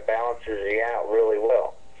 It balances you out really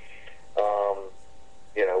well.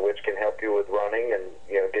 Which can help you with running and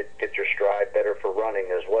get your stride better for running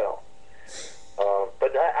as well.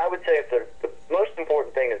 But I would say the most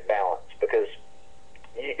important thing is balance, because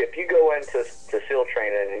if you go into SEAL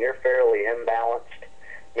training and you're fairly imbalanced,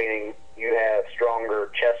 meaning you have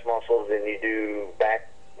stronger chest muscles than you do back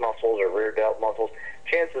muscles or rear delt muscles,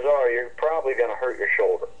 chances are you're probably going to hurt your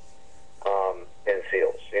shoulder in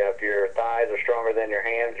SEALs. If your thighs are stronger than your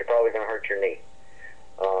hands, you're probably going to hurt your knee.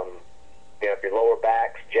 If your lower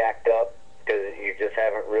back's jacked up because you just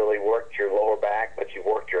haven't really worked your lower back, but you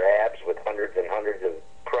worked your abs with hundreds and hundreds of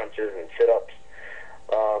crunches and sit-ups,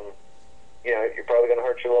 you're probably going to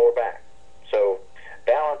hurt your lower back. So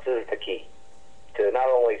balance is the key to not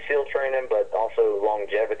only SEAL training, but also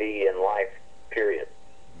longevity in life, period.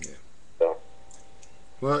 Yeah. So.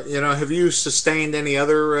 Well, have you sustained any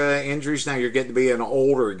other injuries? Now you're getting to be an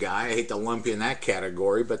older guy. I hate to lump you in that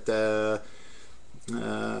category, but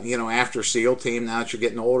after SEAL team, now that you're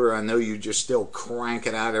getting older, I know you just still crank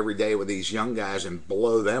it out every day with these young guys and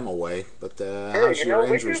blow them away. But how's your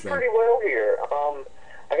injuries been? We do pretty well here.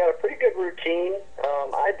 I got a pretty good routine.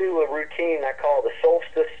 I do a routine I call the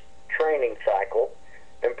solstice training cycle,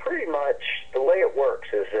 and pretty much the way it works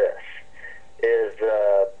is this: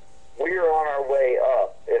 we're on our way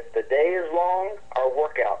up. If the day is long, our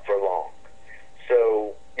workouts are long.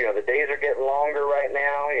 So the days are getting longer right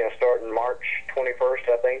now. Starting March 21st,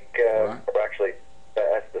 I think. Right. Or actually,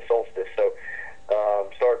 that's the solstice. So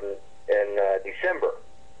starting in December,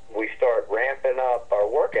 we start ramping up our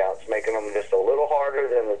workouts, making them just a little harder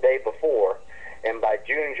than the day before. And by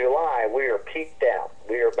June, July, we are peaked out.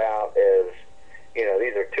 We are about as,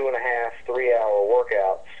 these are 2.5, 3 hour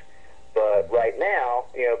workouts. But right now,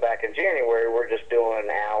 back in January, we're just doing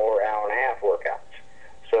hour and a half workouts.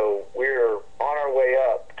 So we're on our way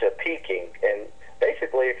up to peaking. And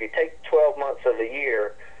basically, if you take 12 months of the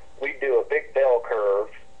year, we do a big bell curve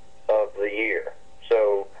of the year.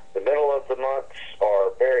 So the middle of the months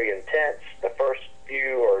are very intense. The first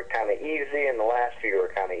few are kind of easy, and the last few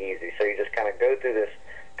are kind of easy. So you just kind of go through this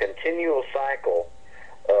continual cycle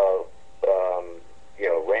of,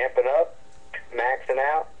 ramping up, maxing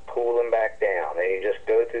out, cooling back down. And you just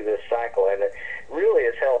go through this cycle. And it really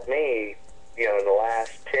has helped me, in the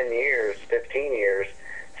last 10 years, 15 years,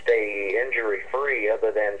 stay injury-free,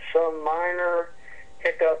 other than some minor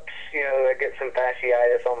hiccups. I get some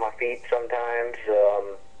fasciitis on my feet sometimes.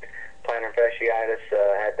 Plantar fasciitis,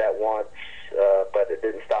 had that once, but it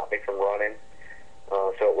didn't stop me from running.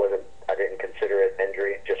 So I didn't consider it an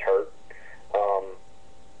injury, it just hurt.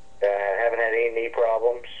 I haven't had any knee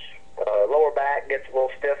problems. Lower back gets a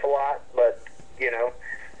little stiff a lot, but,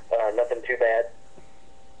 nothing too bad.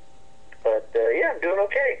 But, I'm doing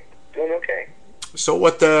okay. So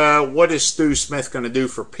what is Stu Smith going to do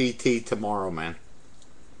for PT tomorrow, man?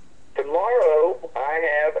 Tomorrow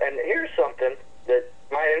I have, and here's something that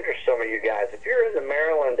might interest some of you guys. If you're in the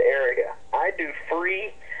Maryland area, I do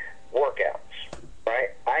free workouts, right?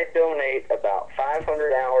 I donate about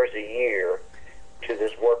 500 hours a year to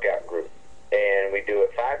this workout group, and we do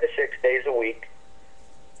it 5 to 6 days a week,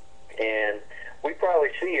 and we probably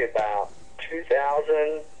see about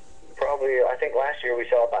 2,000. I think last year we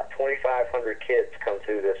saw about 2,500 kids come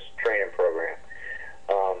through this training program.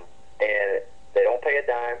 And they don't pay a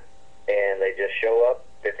dime, and they just show up.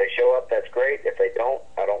 If they show up, that's great. If they don't,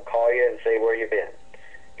 I don't call you and say where you've been.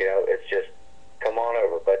 It's just come on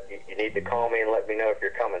over. But you need to call me and let me know if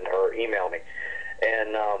you're coming, or email me.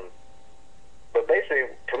 And but basically,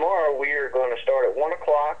 tomorrow we are going to start at 1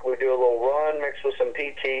 o'clock. We do a little run mixed with some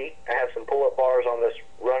PT. I have some pull-up bars on this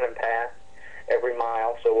running path every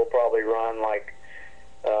mile, so we'll probably run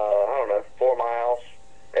 4 miles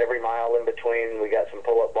every mile in between. We got some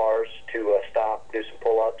pull-up bars to stop, do some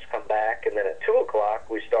pull-ups, come back, and then at 2 o'clock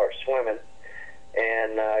we start swimming,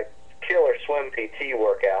 and killer swim PT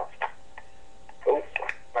workout. Oh,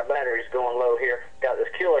 my battery's going low here. Got this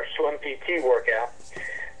killer swim PT workout,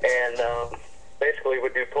 and basically we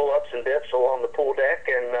do pull-ups and dips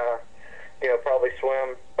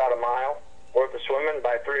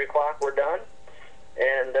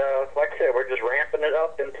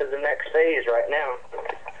the next phase right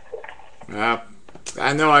now.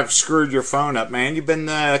 I know I've screwed your phone up, man. You've been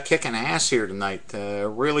kicking ass here tonight.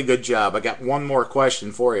 Really good job. I got one more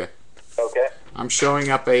question for you. Okay. I'm showing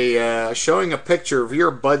up showing a picture of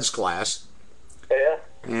your buds class. Yeah.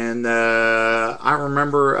 And I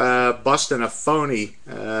remember busting a phony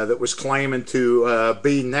that was claiming to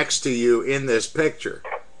be next to you in this picture.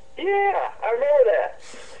 Yeah, I remember that.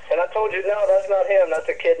 And I told you, no, that's not him. That's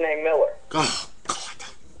a kid named Miller. Oh, God.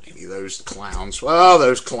 Maybe those clowns. Oh,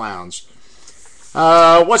 those clowns.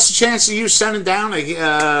 What's the chance of you sending down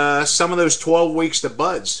some of those 12 weeks to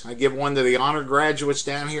buds? I give one to the honor graduates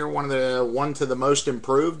down here, one to the most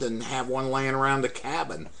improved, and have one laying around the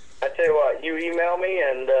cabin. I tell you what, you email me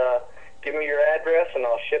and give me your address, and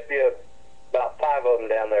I'll ship you about 5 of them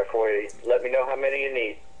down there for you. Let me know how many you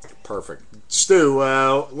need. Perfect. Stu,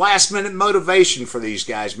 last minute motivation for these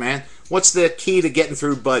guys, man. What's the key to getting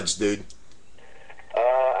through buds, dude?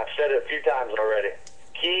 I've said it a few times already.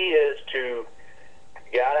 Key is to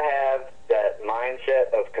gotta have that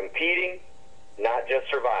mindset of competing, not just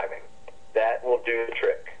surviving. That will do the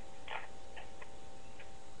trick.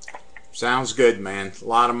 Sounds good, man. A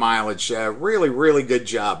lot of mileage. Really, really good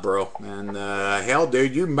job, bro. And hell,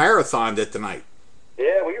 dude, you marathoned it tonight.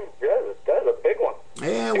 Yeah, that was a big one.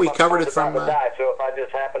 Yeah, we covered it from. So if I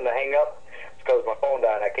just happen to hang up, it's because my phone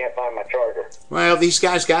died and I can't find my charger. Well, these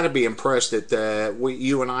guys got to be impressed that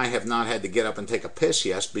you and I have not had to get up and take a piss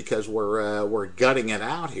yet, because we're gutting it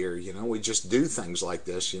out here. You know, we just do things like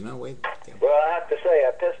this. You know, Well, I have to say,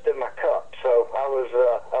 I pissed in my cup, so I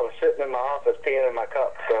was sitting in my office peeing in my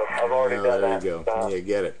cup. So I've already done that. There you go. You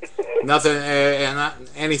get it. Nothing, and not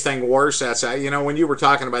anything worse outside. You know, when you were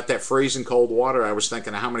talking about that freezing cold water, I was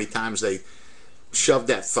thinking of how many times they shoved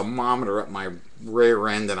that thermometer up my rear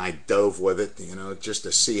end and I dove with it, you know, just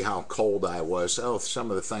to see how cold I was. Oh, some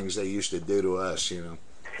of the things they used to do to us, you know,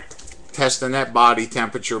 testing that body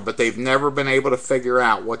temperature, but they've never been able to figure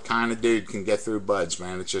out what kind of dude can get through buds,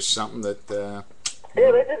 man. It's just something that yeah,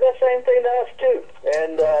 they did that same thing to us too,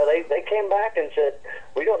 and they came back and said,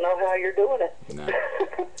 we don't know how you're doing it. No,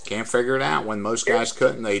 can't figure it out. When most guys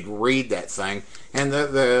couldn't, they'd read that thing. And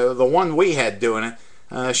the one we had doing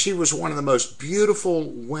it, she was one of the most beautiful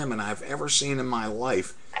women I've ever seen in my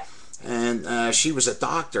life. And she was a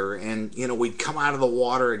doctor, and, you know, we'd come out of the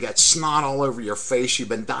water, it got snot all over your face, you've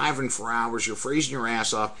been diving for hours, you're freezing your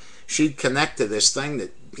ass off. She'd connect to this thing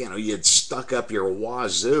that, you know, you'd stuck up your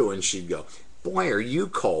wazoo, and she'd go, boy, are you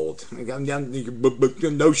cold?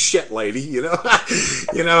 No shit, lady, you know.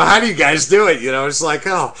 You know, how do you guys do it? You know, it's like,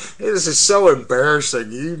 oh, this is so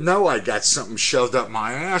embarrassing. You know I got something shoved up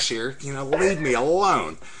my ass here. You know, leave me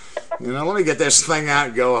alone. You know, let me get this thing out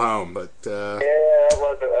and go home. But yeah,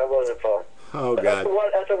 that wasn't fun. Oh, God.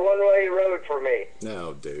 That's a one-way road for me.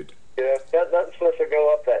 No, dude. Yeah, nothing's supposed to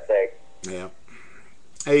go up that thing. Yeah.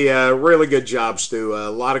 Hey, really good job, Stu.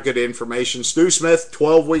 A lot of good information. Stu Smith,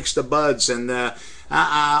 12 Weeks to Buds. And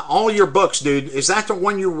all your books, dude, is that the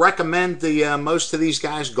one you recommend the most to these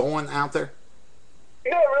guys going out there?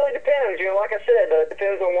 You know, it really depends. You know, like I said, it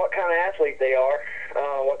depends on what kind of athlete they are,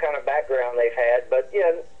 what kind of background they've had. But,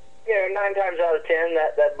 yeah, you know, 9 times out of 10,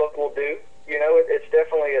 that book will do. You know, it's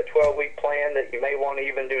definitely a 12-week plan that you may want to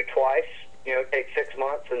even do twice. You know, take 6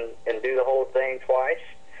 months and do the whole thing twice.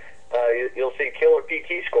 You'll see killer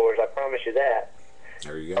PT scores, I promise you that.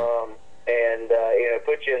 There you go. And you know,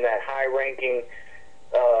 put you in that high-ranking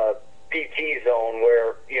PT zone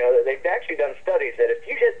where, you know, they've actually done studies that if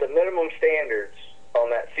you hit the minimum standards on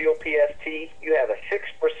that COPST, you have a 6%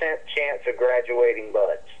 chance of graduating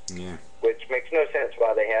buds. Yeah. Which makes no sense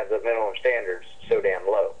why they have the minimum standards so damn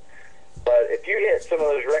low. But if you hit some of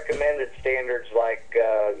those recommended standards, like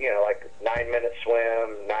you know, like 9-minute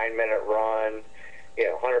swim, 9-minute run, you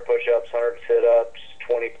know, 100 push-ups, 100 sit-ups,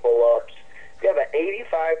 20 pull-ups, you have an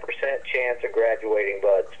 85% chance of graduating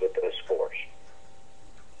buds with those scores.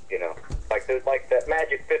 You know, like that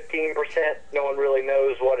magic 15%, no one really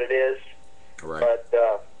knows what it is. Right.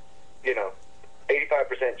 But, you know,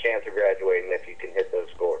 85% chance of graduating if you can hit those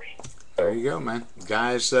scores. There you go, man.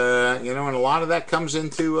 Guys, you know, and a lot of that comes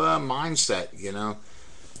into mindset, you know.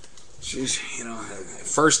 Jeez, you know,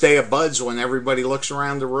 first day of buds when everybody looks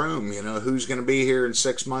around the room, you know, who's going to be here in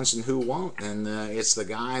 6 months and who won't. And it's the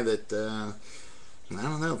guy that, I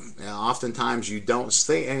don't know, oftentimes you don't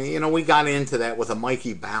see. And, you know, we got into that with the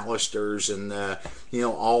Mikey Ballisters and, you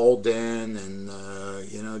know, Alden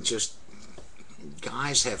and, you know, just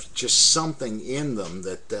guys have just something in them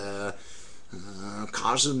that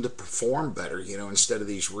causes them to perform better, you know, instead of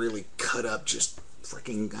these really cut up, just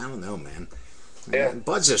freaking, I don't know, man. Yeah.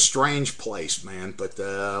 Bud's a strange place, man, but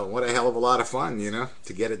what a hell of a lot of fun, you know,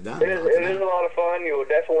 to get it done. It is a lot of fun. You will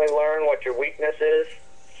definitely learn what your weakness is,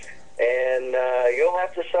 and you'll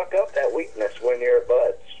have to suck up that weakness when you're at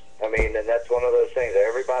Bud's. I mean, and that's one of those things that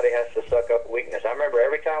everybody has to suck up weakness. I remember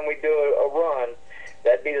every time we do a run,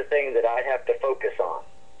 that'd be the thing that I'd have to focus on.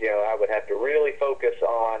 You know, I would have to really focus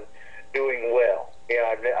on doing well. You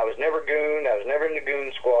know, I was never goon. I was never in the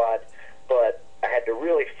goon squad, but I had to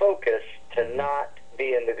really focus to not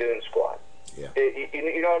be in the goon squad. Yeah.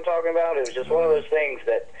 You know what I'm talking about? It was just one of those things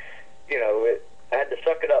that, you know, I had to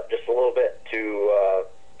suck it up just a little bit to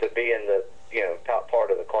be in the, you know, top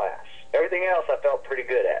part of the class. Everything else I felt pretty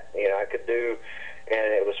good at. You know, I could do,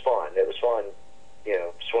 and it was fun. It was fun, you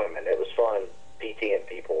know, swimming. It was fun PTing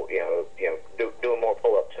people. You know, doing more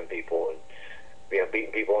pull-ups than people, and you know,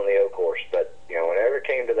 beating people on the O course. But you know, whenever it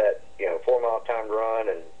came to that, you know, 4 mile timed run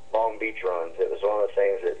and Long Beach runs, it was one of those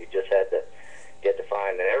things that you just had to get to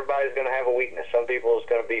find. And everybody's going to have a weakness. Some people it's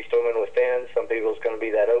going to be swimming with fins. Some people it's going to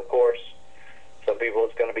be that O course. Some people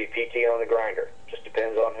it's going to be PT on the grinder. Just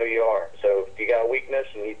depends on who you are. So if you got a weakness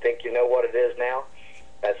and you think you know what it is now,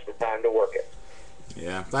 that's the time to work it.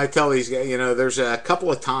 Yeah, I tell these guys, you know, there's a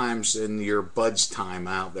couple of times in your Bud's time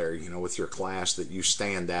out there, you know, with your class that you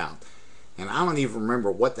stand out. And I don't even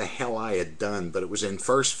remember what the hell I had done, but it was in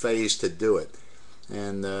first phase to do it.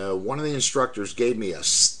 And one of the instructors gave me a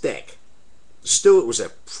stick. Stu, it was a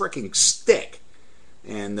freaking stick.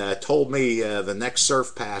 And told me the next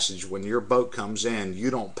surf passage, when your boat comes in, you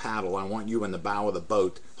don't paddle. I want you in the bow of the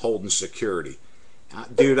boat holding security.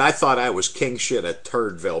 Dude, I thought I was king shit at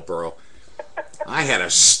Turdville, bro. I had a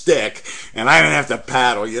stick, and I didn't have to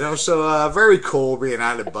paddle, you know. So very cool being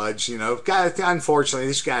out of Bud's, you know. Unfortunately,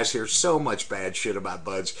 these guys hear so much bad shit about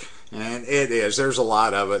Bud's, and it is. There's a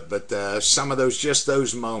lot of it, but some of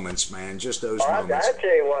those moments, man, just those moments. I'd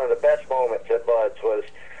tell you one of the best moments at Bud's was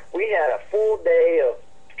we had a full day of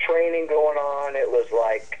training going on. It was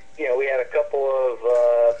like, you know, we had a couple of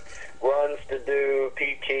runs to do,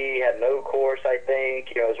 PT, had no course, I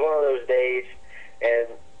think. You know, it was one of those days, and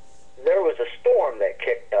there was a storm that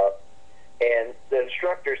kicked up, and the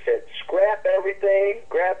instructor said, scrap everything,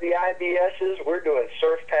 grab the IBSs, we're doing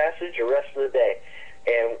surf passage the rest of the day.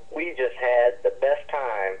 And we just had the best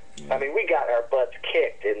time. I mean, we got our butts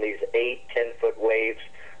kicked in these 8-10-foot waves,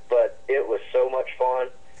 but it was so much fun.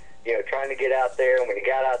 You know, trying to get out there, and when you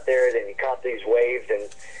got out there, then you caught these waves, and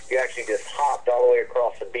you actually just hopped all the way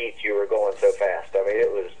across the beach. You were going so fast. I mean,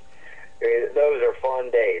 those are fun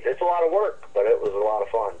days. It's a lot of work, but it was a lot of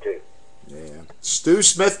fun, too. Yeah.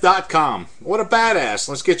 StuSmith.com. What a badass.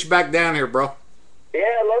 Let's get you back down here, bro. Yeah,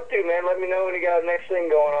 I'd love to, man. Let me know when you got the next thing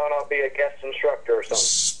going on. I'll be a guest instructor or something.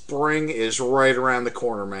 Spring is right around the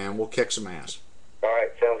corner, man. We'll kick some ass. All right,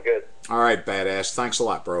 sounds good. All right, badass. Thanks a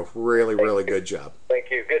lot, bro. Really good job. Thank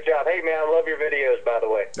you. Good job. Hey, man, I love your videos, by the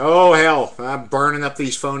way. Oh, hell. I'm burning up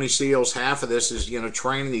these phony seals. Half of this is, you know,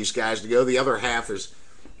 training these guys to go. The other half is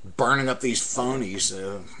burning up these phonies.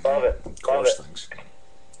 Love it. Love it. Things.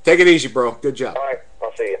 Take it easy, bro. Good job. All right.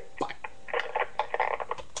 I'll see you. Bye.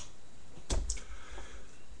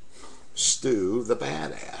 Stu, the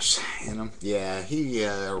badass. You know, yeah, he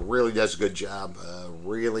really does a good job.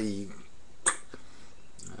 Really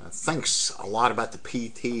thinks a lot about the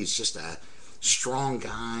PT. He's just a strong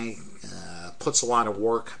guy. Puts a lot of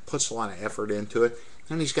work, puts a lot of effort into it,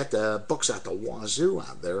 and he's got the books out the wazoo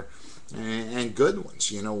out there, and good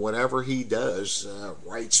ones. You know, whatever he does,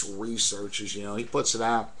 writes, researches. You know, he puts it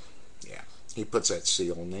out. Yeah, he puts that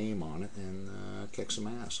SEAL name on it and kicks some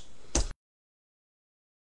ass.